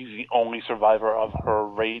people. She's the only survivor of her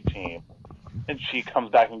raid team. And she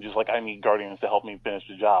comes back and just like, I need Guardians to help me finish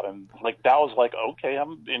the job. And like, that was like, okay,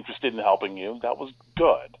 I'm interested in helping you. That was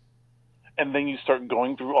good. And then you start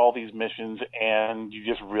going through all these missions and you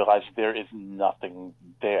just realize there is nothing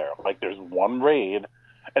there. Like there's one raid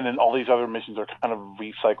and then all these other missions are kind of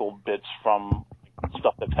recycled bits from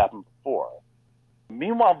stuff that's happened before.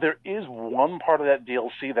 Meanwhile, there is one part of that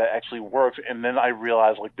DLC that actually works, and then I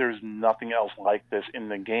realized, like, there's nothing else like this in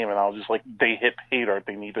the game, and I was just like, they hit pay dirt,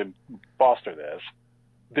 they need to foster this.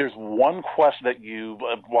 There's one quest that you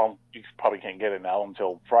probably can't get it now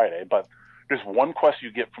until Friday, but there's one quest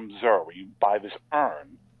you get from Xur, where you buy this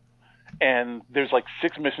urn, and there's, like,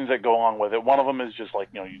 6 missions that go along with it. One of them is just, like,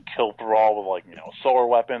 you kill Thrall with, like, a solar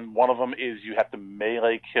weapon. One of them is you have to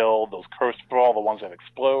melee kill those cursed Thrall, the ones that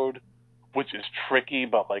explode, which is tricky,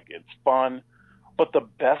 but like it's fun. But the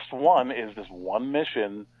best one is this one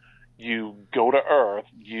mission. You go to Earth,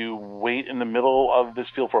 you wait in the middle of this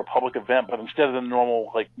field for a public event, but instead of the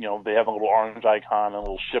normal, like, they have a little orange icon, and a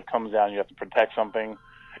little ship comes down, you have to protect something.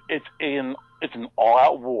 it's an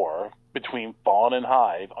all-out war between Fallen and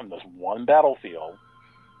Hive on this one battlefield,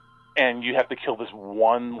 and you have to kill this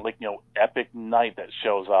one, epic knight that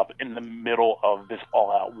shows up in the middle of this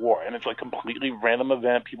all-out war. And it's a completely random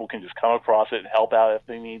event. People can just come across it and help out if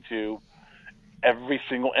they need to. Every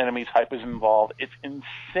single enemy type is involved. It's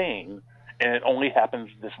insane, and it only happens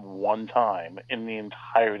this one time in the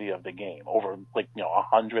entirety of the game, over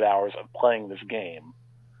 100 hours of playing this game.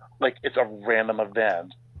 It's a random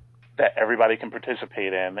event that everybody can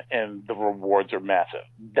participate in, and the rewards are massive.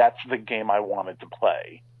 That's the game I wanted to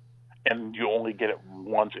play, and you only get it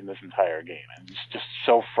once in this entire game, and it's just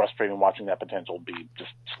so frustrating watching that potential be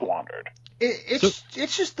just squandered. It's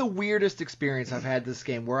just the weirdest experience I've had this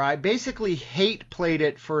game, where I basically played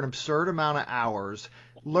it for an absurd amount of hours,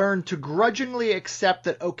 learned to grudgingly accept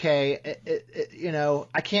that, okay,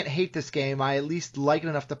 I can't hate this game. I at least like it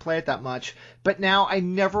enough to play it that much. But now I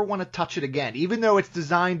never want to touch it again. Even though it's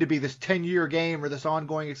designed to be this 10-year game or this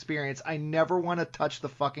ongoing experience, I never want to touch the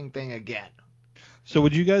fucking thing again. So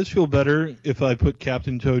would you guys feel better if I put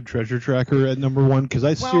Captain Toad Treasure Tracker at number 1? Because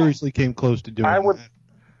I seriously came close to doing that.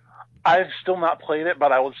 I've still not played it,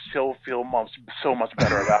 but I would still feel so much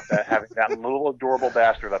better about that, having that little adorable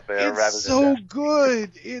bastard up there. It's so good.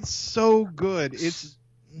 It's so good.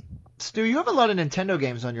 Stu, you have a lot of Nintendo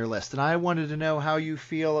games on your list, and I wanted to know how you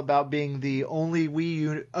feel about being the only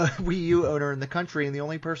Wii U owner in the country and the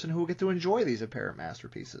only person who will get to enjoy these apparent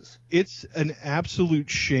masterpieces. It's an absolute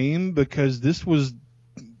shame, because this was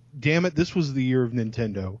the year of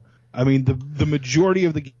Nintendo. I mean, the majority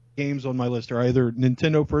of the games on my list are either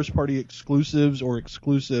Nintendo first-party exclusives or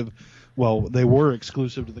exclusive. Well, they were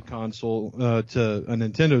exclusive to the console, to a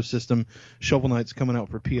Nintendo system. Shovel Knight's coming out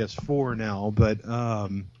for PS4 now, but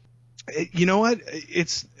you know what?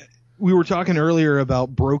 We were talking earlier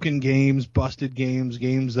about broken games, busted games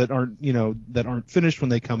that aren't finished when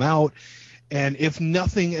they come out. And if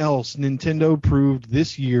nothing else, Nintendo proved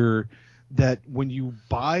this year that when you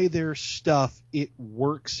buy their stuff, it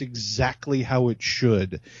works exactly how it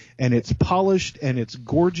should. And it's polished, and it's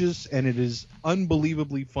gorgeous, and it is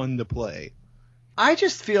unbelievably fun to play. I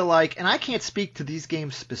just feel like, and I can't speak to these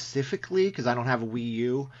games specifically because I don't have a Wii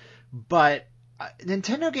U, but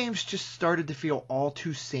Nintendo games just started to feel all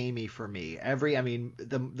too samey for me.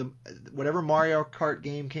 The whatever Mario Kart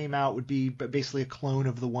game came out would be basically a clone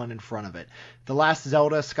of the one in front of it. The last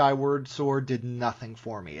Zelda Skyward Sword did nothing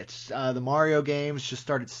for me. It's the Mario games just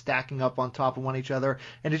started stacking up on top of one each other,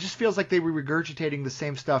 and it just feels like they were regurgitating the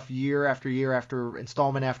same stuff year after year after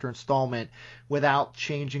installment without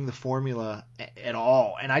changing the formula at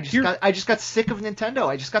all. And I just got sick of Nintendo.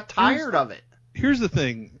 I just got tired of it. Here's the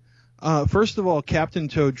thing. First of all, Captain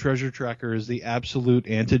Toad Treasure Tracker is the absolute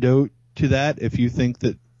antidote to that. If you think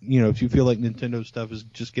that, if you feel like Nintendo stuff is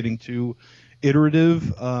just getting too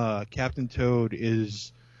iterative, Captain Toad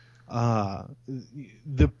is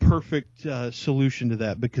the perfect solution to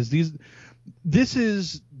that, because this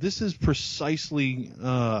is precisely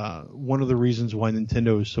one of the reasons why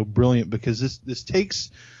Nintendo is so brilliant, because this takes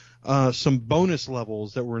some bonus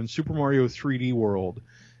levels that were in Super Mario 3D World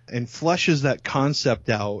and fleshes that concept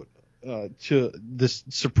out to this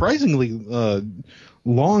surprisingly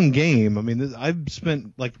long game. I mean, I've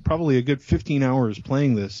spent probably a good 15 hours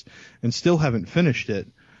playing this and still haven't finished it.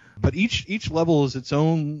 But each level is its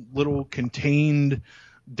own little contained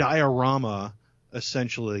diorama,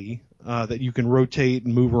 essentially, that you can rotate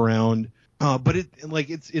and move around. But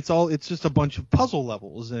it's just a bunch of puzzle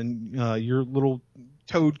levels, and your little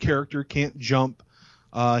Toad character can't jump.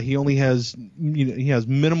 He only has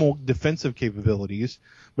minimal defensive capabilities,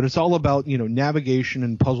 but it's all about, navigation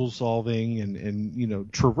and puzzle solving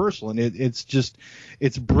and traversal. And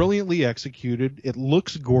it's brilliantly executed. It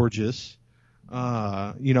looks gorgeous. It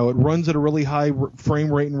runs at a really high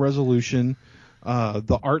frame rate and resolution.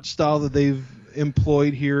 The art style that they've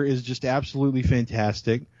employed here is just absolutely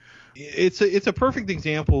fantastic. It's a perfect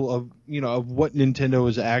example of what Nintendo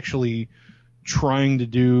is actually trying to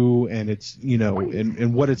do, and it's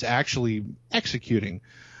and what it's actually executing.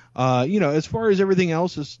 As far as everything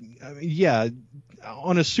else is,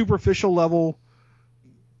 on a superficial level,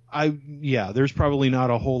 there's probably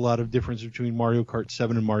not a whole lot of difference between Mario Kart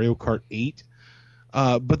 7 and Mario Kart 8,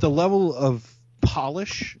 but the level of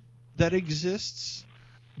polish that exists,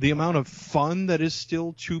 the amount of fun that is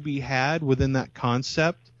still to be had within that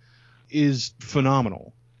concept is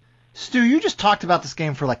phenomenal. Stu, you just talked about this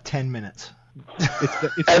game for 10 minutes.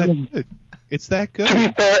 It's that good. It's that good. To be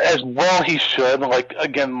fair, as well he should.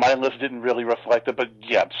 Again, my list didn't really reflect it, but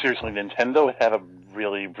yeah, seriously, Nintendo had a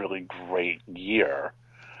really, really great year.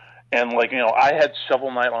 And I had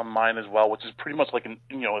Shovel Knight on mine as well, which is pretty much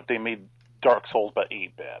if they made Dark Souls but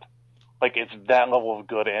 8-bit. Like, it's that level of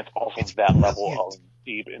good, and it's also that level of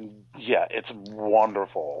deep, and yeah, it's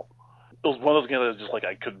wonderful. It was one of those games that was just like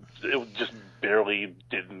it just barely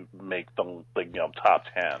didn't make the top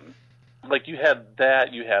 10. Like, you had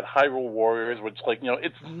that, you had Hyrule Warriors, which, like,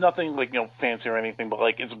 it's nothing, like, fancy or anything, but,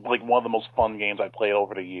 like, it's, like, one of the most fun games I played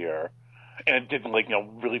over the year. And it did, like,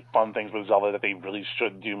 really fun things with Zelda that they really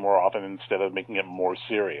should do more often instead of making it more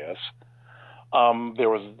serious. There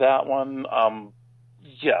was that one.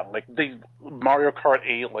 Yeah, like, Mario Kart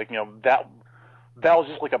 8, like, that was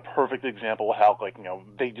just, like, a perfect example of how, like,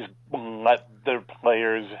 they just let their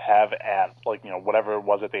players have at, like, whatever it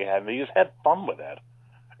was that they had, and they just had fun with it.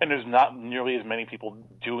 And there's not nearly as many people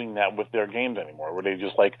doing that with their games anymore, where they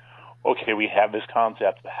just like, okay, we have this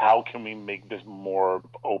concept. How can we make this more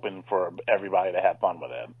open for everybody to have fun with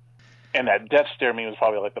it? And that Death Stare meme was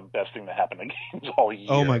probably like the best thing that happened to games all year.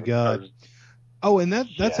 Oh my god. Oh, and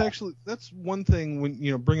that's one thing when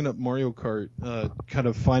bringing up Mario Kart, kind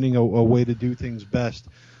of finding a way to do things best.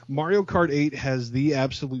 Mario Kart 8 has the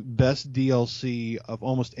absolute best DLC of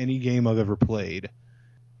almost any game I've ever played.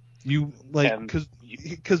 You like because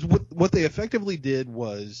what they effectively did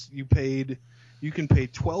was you can pay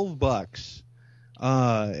 $12,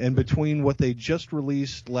 and between what they just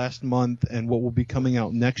released last month and what will be coming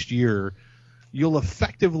out next year, you'll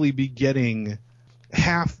effectively be getting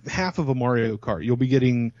half of a Mario Kart. You'll be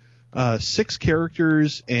getting 6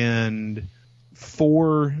 characters and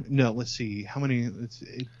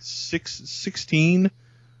 16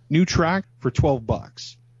 new track for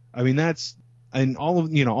 $12. I mean, that's. And all of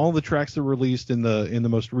the tracks that were released in the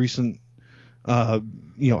most recent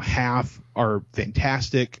half are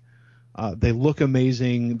fantastic. They look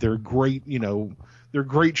amazing. They're great. They're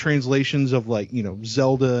great translations of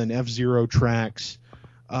Zelda and F-Zero tracks.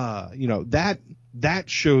 That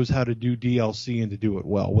shows how to do DLC and to do it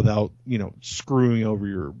well without screwing over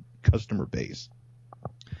your customer base.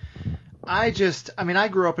 I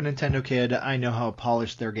grew up a Nintendo kid. I know how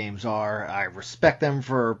polished their games are. I respect them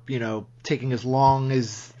for, taking as long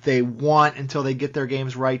as they want until they get their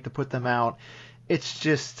games right to put them out. It's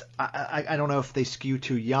just, I don't know if they skew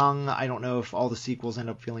too young. I don't know if all the sequels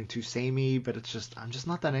end up feeling too samey, but I'm just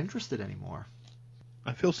not that interested anymore.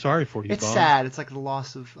 I feel sorry for you, It's Bob. sad. It's like the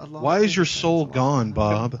loss of... Why is your soul gone,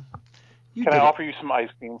 Bob? Can I offer you some ice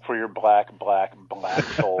cream for your black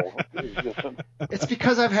soul? It's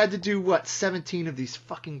because I've had to do 17 of these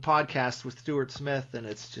fucking podcasts with Stuart Smith, and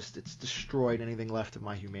it's destroyed anything left of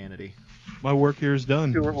my humanity. My work here is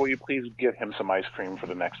done. Stuart, will you please give him some ice cream for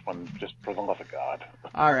the next one, just for the love of God?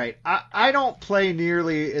 All right, I don't play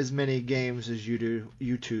nearly as many games as you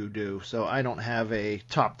two do, so I don't have a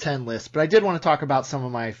top 10 list. But I did want to talk about some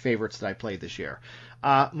of my favorites that I played this year.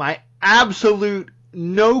 My absolute,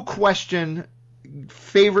 no question,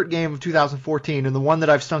 favorite game of 2014, and the one that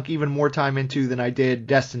I've sunk even more time into than I did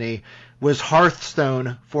Destiny, was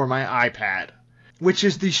Hearthstone for my iPad. Which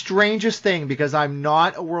is the strangest thing, because I'm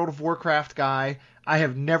not a World of Warcraft guy. I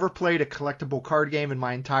have never played a collectible card game in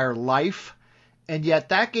my entire life. And yet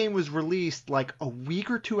that game was released like a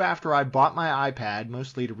week or two after I bought my iPad,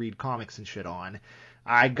 mostly to read comics and shit on.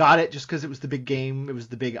 I got it just because it was the big game. It was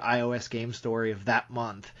the big iOS game story of that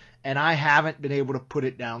month. And I haven't been able to put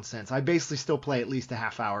it down since. I basically still play at least a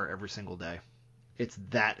half hour every single day. It's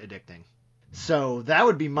that addicting. So that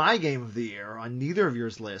would be my game of the year on neither of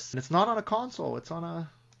yours lists. And it's not on a console. It's on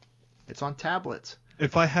tablets.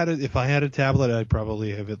 If I had a tablet, I'd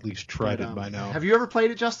probably have at least tried it by now. Have you ever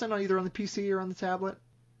played it, Justin, either on the PC or on the tablet?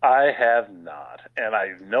 I have not, and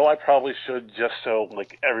I know I probably should, just so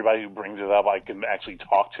like everybody who brings it up, I can actually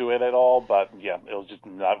talk to it at all. But yeah, it was just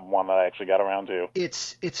not one that I actually got around to.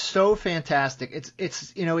 It's so fantastic.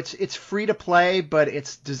 It's free to play, but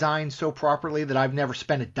it's designed so properly that I've never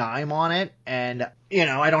spent a dime on it. And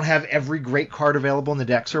I don't have every great card available in the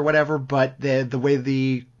decks or whatever, but the way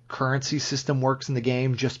the currency system works in the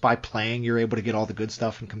game, just by playing, you're able to get all the good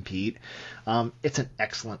stuff and compete. It's an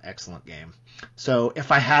excellent game. So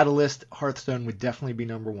if I had a list, Hearthstone would definitely be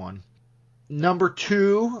number 1. Number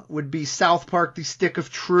 2 would be South Park: The Stick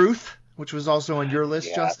of Truth, which was also on your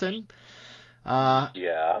list, Justin.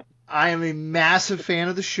 Yeah. I am a massive fan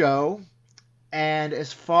of the show, and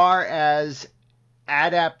as far as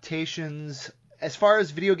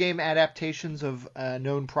video game adaptations of a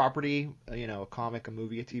known property, a comic, a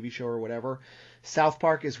movie, a TV show, or whatever, South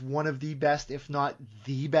Park is one of the best, if not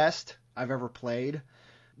the best, I've ever played.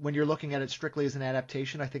 When you're looking at it strictly as an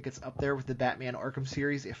adaptation, I think it's up there with the Batman Arkham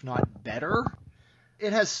series, if not better.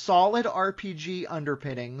 It has solid RPG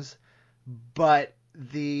underpinnings, but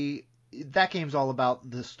that game's all about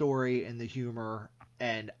the story and the humor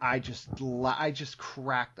and I just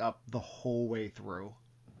cracked up the whole way through.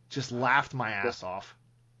 Just laughed my ass off.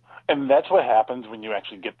 And that's what happens when you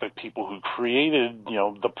actually get the people who created,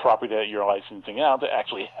 the property that you're licensing out to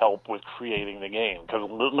actually help with creating the game. Because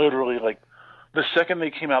literally, like, the second they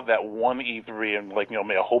came out that one E3 and, like,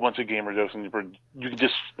 made a whole bunch of gamer jokes, and you could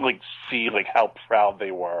just, like, see, like, how proud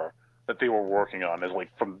they were that they were working on as, like,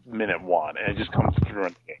 from minute one. And it just comes through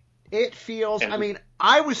in the game. It feels,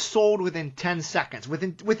 I was sold within 10 seconds.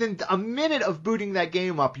 Within a minute of booting that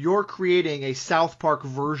game up, you're creating a South Park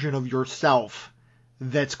version of yourself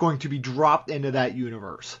that's going to be dropped into that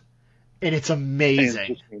universe. And it's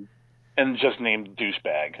amazing. And just named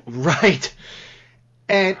Douchebag. Right.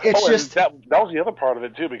 And it's just... And that was the other part of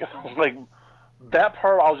it, too, because, like, that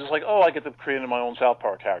part, I was just like, I get to create my own South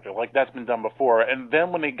Park character. Like, that's been done before. And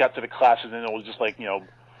then when they got to the classes, and it was just like,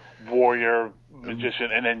 warrior,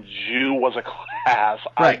 magician, and then Jew was a class,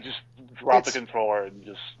 right. I just dropped the controller and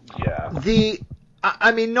just, yeah.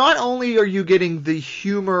 Not only are you getting the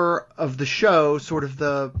humor of the show, sort of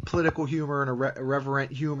the political humor and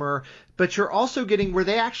irreverent humor, but you're also getting where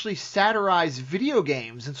they actually satirize video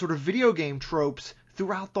games and sort of video game tropes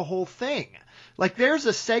throughout the whole thing. Like, there's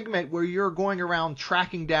a segment where you're going around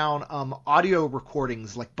tracking down audio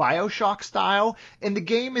recordings, like BioShock style, and the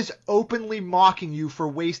game is openly mocking you for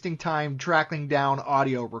wasting time tracking down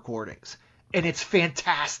audio recordings. And it's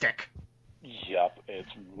fantastic. Yep, it's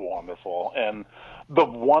wonderful. And the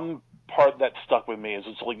one part that stuck with me is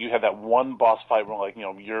it's like you have that one boss fight where, like,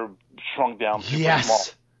 you're shrunk down super small,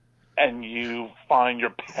 and you find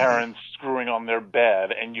your parents screwing on their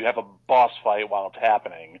bed, and you have a boss fight while it's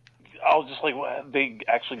happening. I was just like, well, they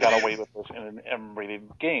actually got away with this in an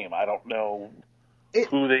M-rated game. I don't know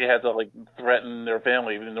who they had to, like, threaten their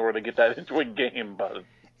family in order to get that into a game, but...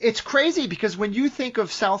 It's crazy because when you think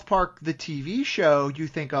of South Park, the TV show, you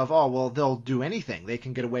think of, they'll do anything. They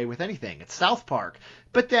can get away with anything. It's South Park.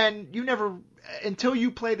 But then you never, until you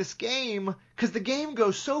play this game, because the game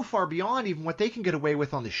goes so far beyond even what they can get away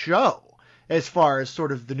with on the show, as far as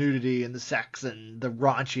sort of the nudity and the sex and the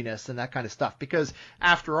raunchiness and that kind of stuff. Because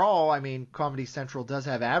after all, Comedy Central does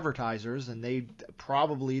have advertisers, and they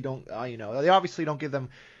probably don't, they obviously don't give them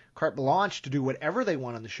carte blanche to do whatever they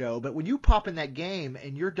want on the show, but when you pop in that game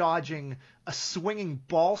and you're dodging a swinging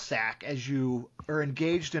ball sack as you are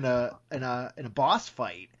engaged in a boss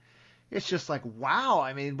fight, it's just like,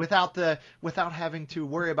 wow. Without having to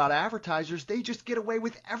worry about advertisers, they just get away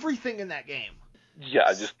with everything in that game. Yeah,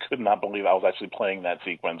 I just could not believe I was actually playing that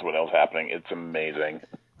sequence when that was happening. It's amazing.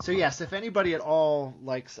 So yes, if anybody at all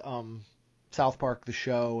likes South Park the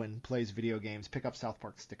show and plays video games, pick up South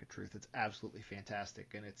Park Stick of Truth. It's absolutely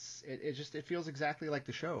fantastic, and it feels exactly like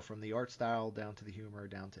the show, from the art style down to the humor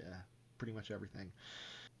down to pretty much everything.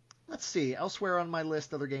 Let's see, elsewhere on my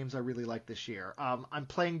list, other games I really like this year. I'm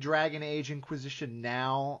playing Dragon Age Inquisition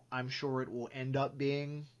now. I'm sure it will end up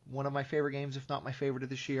being one of my favorite games, if not my favorite of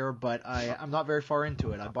this year, but I'm not very far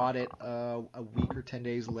into it. I bought it a week or 10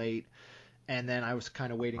 days late. And then I was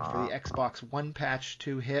kind of waiting for the Xbox One patch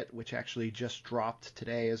to hit, which actually just dropped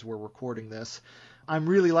today as we're recording this. I'm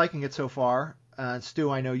really liking it so far. Stu,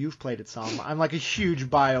 I know you've played it some. I'm like a huge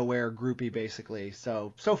BioWare groupie, basically.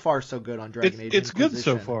 So far, so good on Dragon Age Inquisition. It's good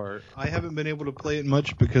so far. I haven't been able to play it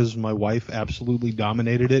much because my wife absolutely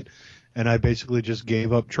dominated it, and I basically just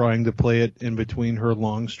gave up trying to play it in between her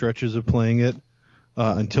long stretches of playing it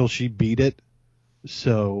until she beat it.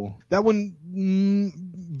 So that one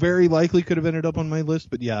very likely could have ended up on my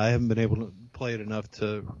list, but yeah, I haven't been able to play it enough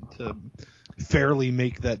to fairly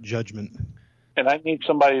make that judgment. And I need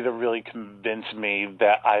somebody to really convince me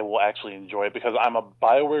that I will actually enjoy it, because I'm a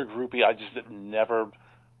BioWare groupie. I just never...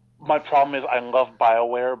 My problem is I love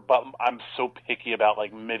BioWare, but I'm so picky about,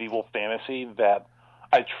 like, medieval fantasy that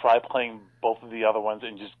I try playing both of the other ones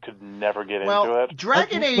and just could never get into it.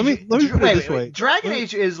 Dragon Age... Let me put it this way. Dragon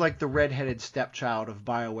Age is like the redheaded stepchild of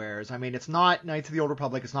BioWare's. It's not Knights of the Old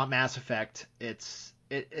Republic. It's not Mass Effect. It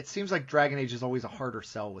seems like Dragon Age is always a harder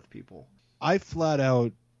sell with people. I flat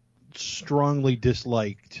out strongly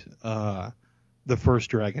disliked the first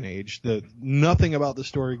Dragon Age. Nothing about the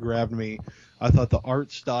story grabbed me. I thought the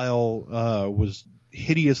art style was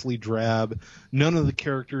hideously drab. None of the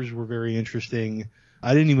characters were very interesting.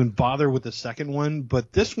 I didn't even bother with the second one,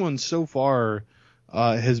 but this one so far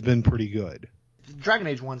has been pretty good. Dragon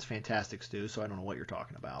Age 1's fantastic, Stu, so I don't know what you're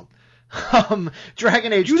talking about.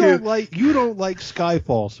 Dragon Age 2... You don't like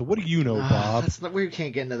Skyfall, so what do you know, Bob? We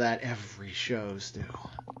can't get into that every show, Stu.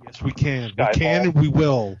 Yes, we can. Skyfall. We can and we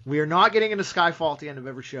will. We are not getting into Skyfall at the end of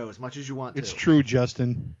every show, as much as you want to. It's true,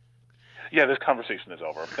 Justin. Yeah, this conversation is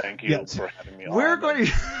over. Thank you for having me on. We're going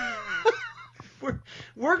to...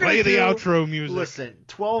 we're gonna Play the outro music. Listen,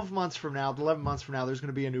 12 months from now, 11 months from now, there's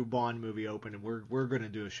gonna be a new Bond movie open, and we're gonna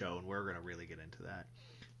do a show, and we're gonna really get into that.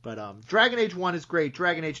 But Dragon Age 1 is great.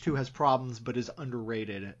 Dragon Age 2 has problems, but is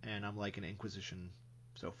underrated, and I'm liking Inquisition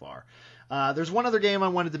so far. There's one other game I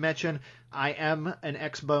wanted to mention. I am an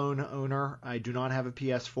Xbone owner. I do not have a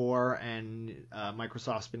PS4, and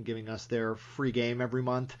Microsoft's been giving us their free game every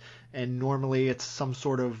month, and normally it's some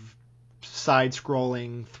sort of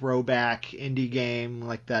side-scrolling throwback indie game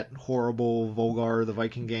like that horrible Volgar the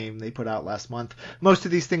Viking game they put out last month. Most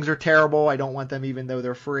of these things are terrible. I don't want them even though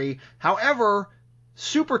they're free. However,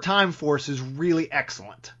 Super Time Force is really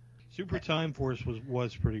excellent. Super Time Force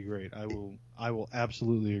was pretty great. I will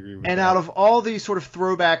absolutely agree with that. And out of all these sort of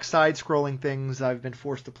throwback side-scrolling things I've been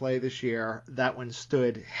forced to play this year, that one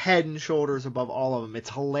stood head and shoulders above all of them. It's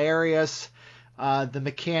hilarious. The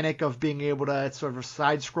mechanic of being able to, it's sort of a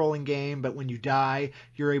side-scrolling game, but when you die,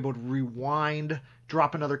 you're able to rewind,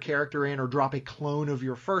 drop another character in, or drop a clone of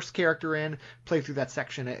your first character in, play through that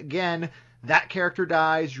section again. That character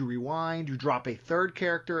dies, you rewind, you drop a third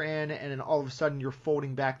character in, and then all of a sudden you're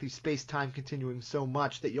folding back the space-time continuing so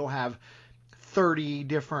much that you'll have 30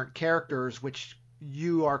 different characters which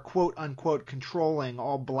you are quote-unquote controlling,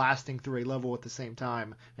 all blasting through a level at the same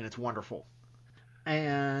time, and it's wonderful.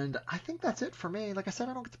 And I think that's it for me. Like I said,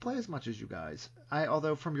 I don't get to play as much as you guys.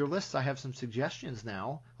 Although from your lists I have some suggestions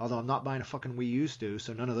now, although I'm not buying a fucking Wii U, Stu,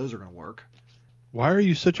 so none of those are going to work. Why are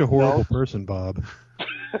you such a horrible person, Bob?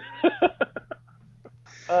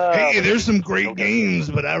 Hey, there's some great games,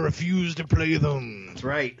 but I refuse to play them. That's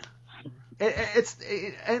right.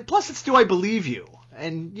 And plus it's do I believe you?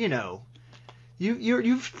 And you know,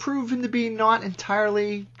 you've proven to be not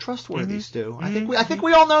entirely trustworthy, Stu. I think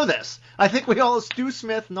we all know this. I think we all Stu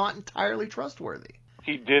Smith not entirely trustworthy.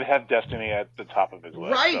 He did have Destiny at the top of his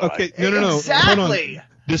list. Right. So Okay. No. Exactly. Hold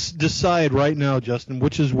on. Decide right now, Justin,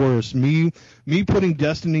 which is worse, me putting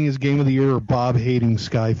Destiny as Game of the Year or Bob hating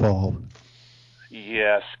Skyfall?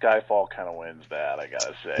 Yeah, Skyfall kind of wins that, I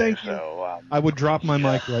gotta say. Thank you. So, I would drop my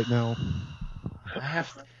mic right now.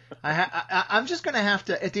 I'm just going to have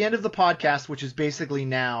to, at the end of the podcast, which is basically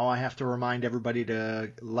now, I have to remind everybody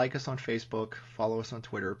to like us on Facebook, follow us on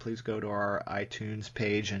Twitter. Please go to our iTunes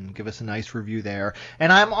page and give us a nice review there.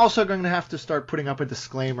 And I'm also going to have to start putting up a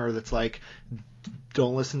disclaimer that's like,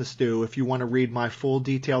 don't listen to Stu. If you want to read my full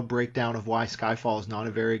detailed breakdown of why Skyfall is not a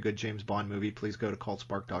very good James Bond movie, please go to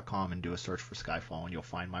cultspark.com and do a search for Skyfall, and you'll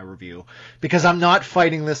find my review. Because I'm not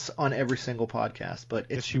fighting this on every single podcast, but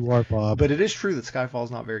Yes, you are, Bob. But it is true that Skyfall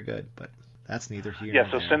is not very good. But that's neither here nor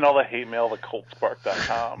so there. send all the hate mail to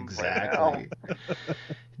cultspark.com. Exactly.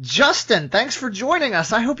 Justin, thanks for joining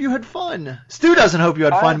us. I hope you had fun. Stu doesn't hope you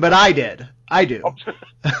had fun, but I did. I do.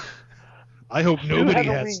 I hope nobody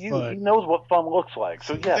has He fun. knows what fun looks like.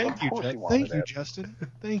 So yeah, Thank of you, course he Justin. wanted Thank you, it. Justin.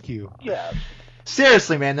 Thank you. Yeah,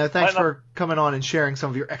 Seriously, man. No, thanks for coming on and sharing some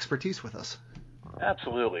of your expertise with us.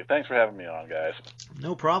 absolutely. Thanks for having me on, guys.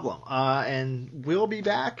 No problem. And we'll be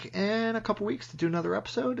back in a couple weeks to do another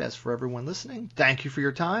episode. As for everyone listening, thank you for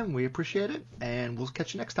your time. We appreciate it, and we'll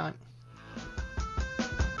catch you next time.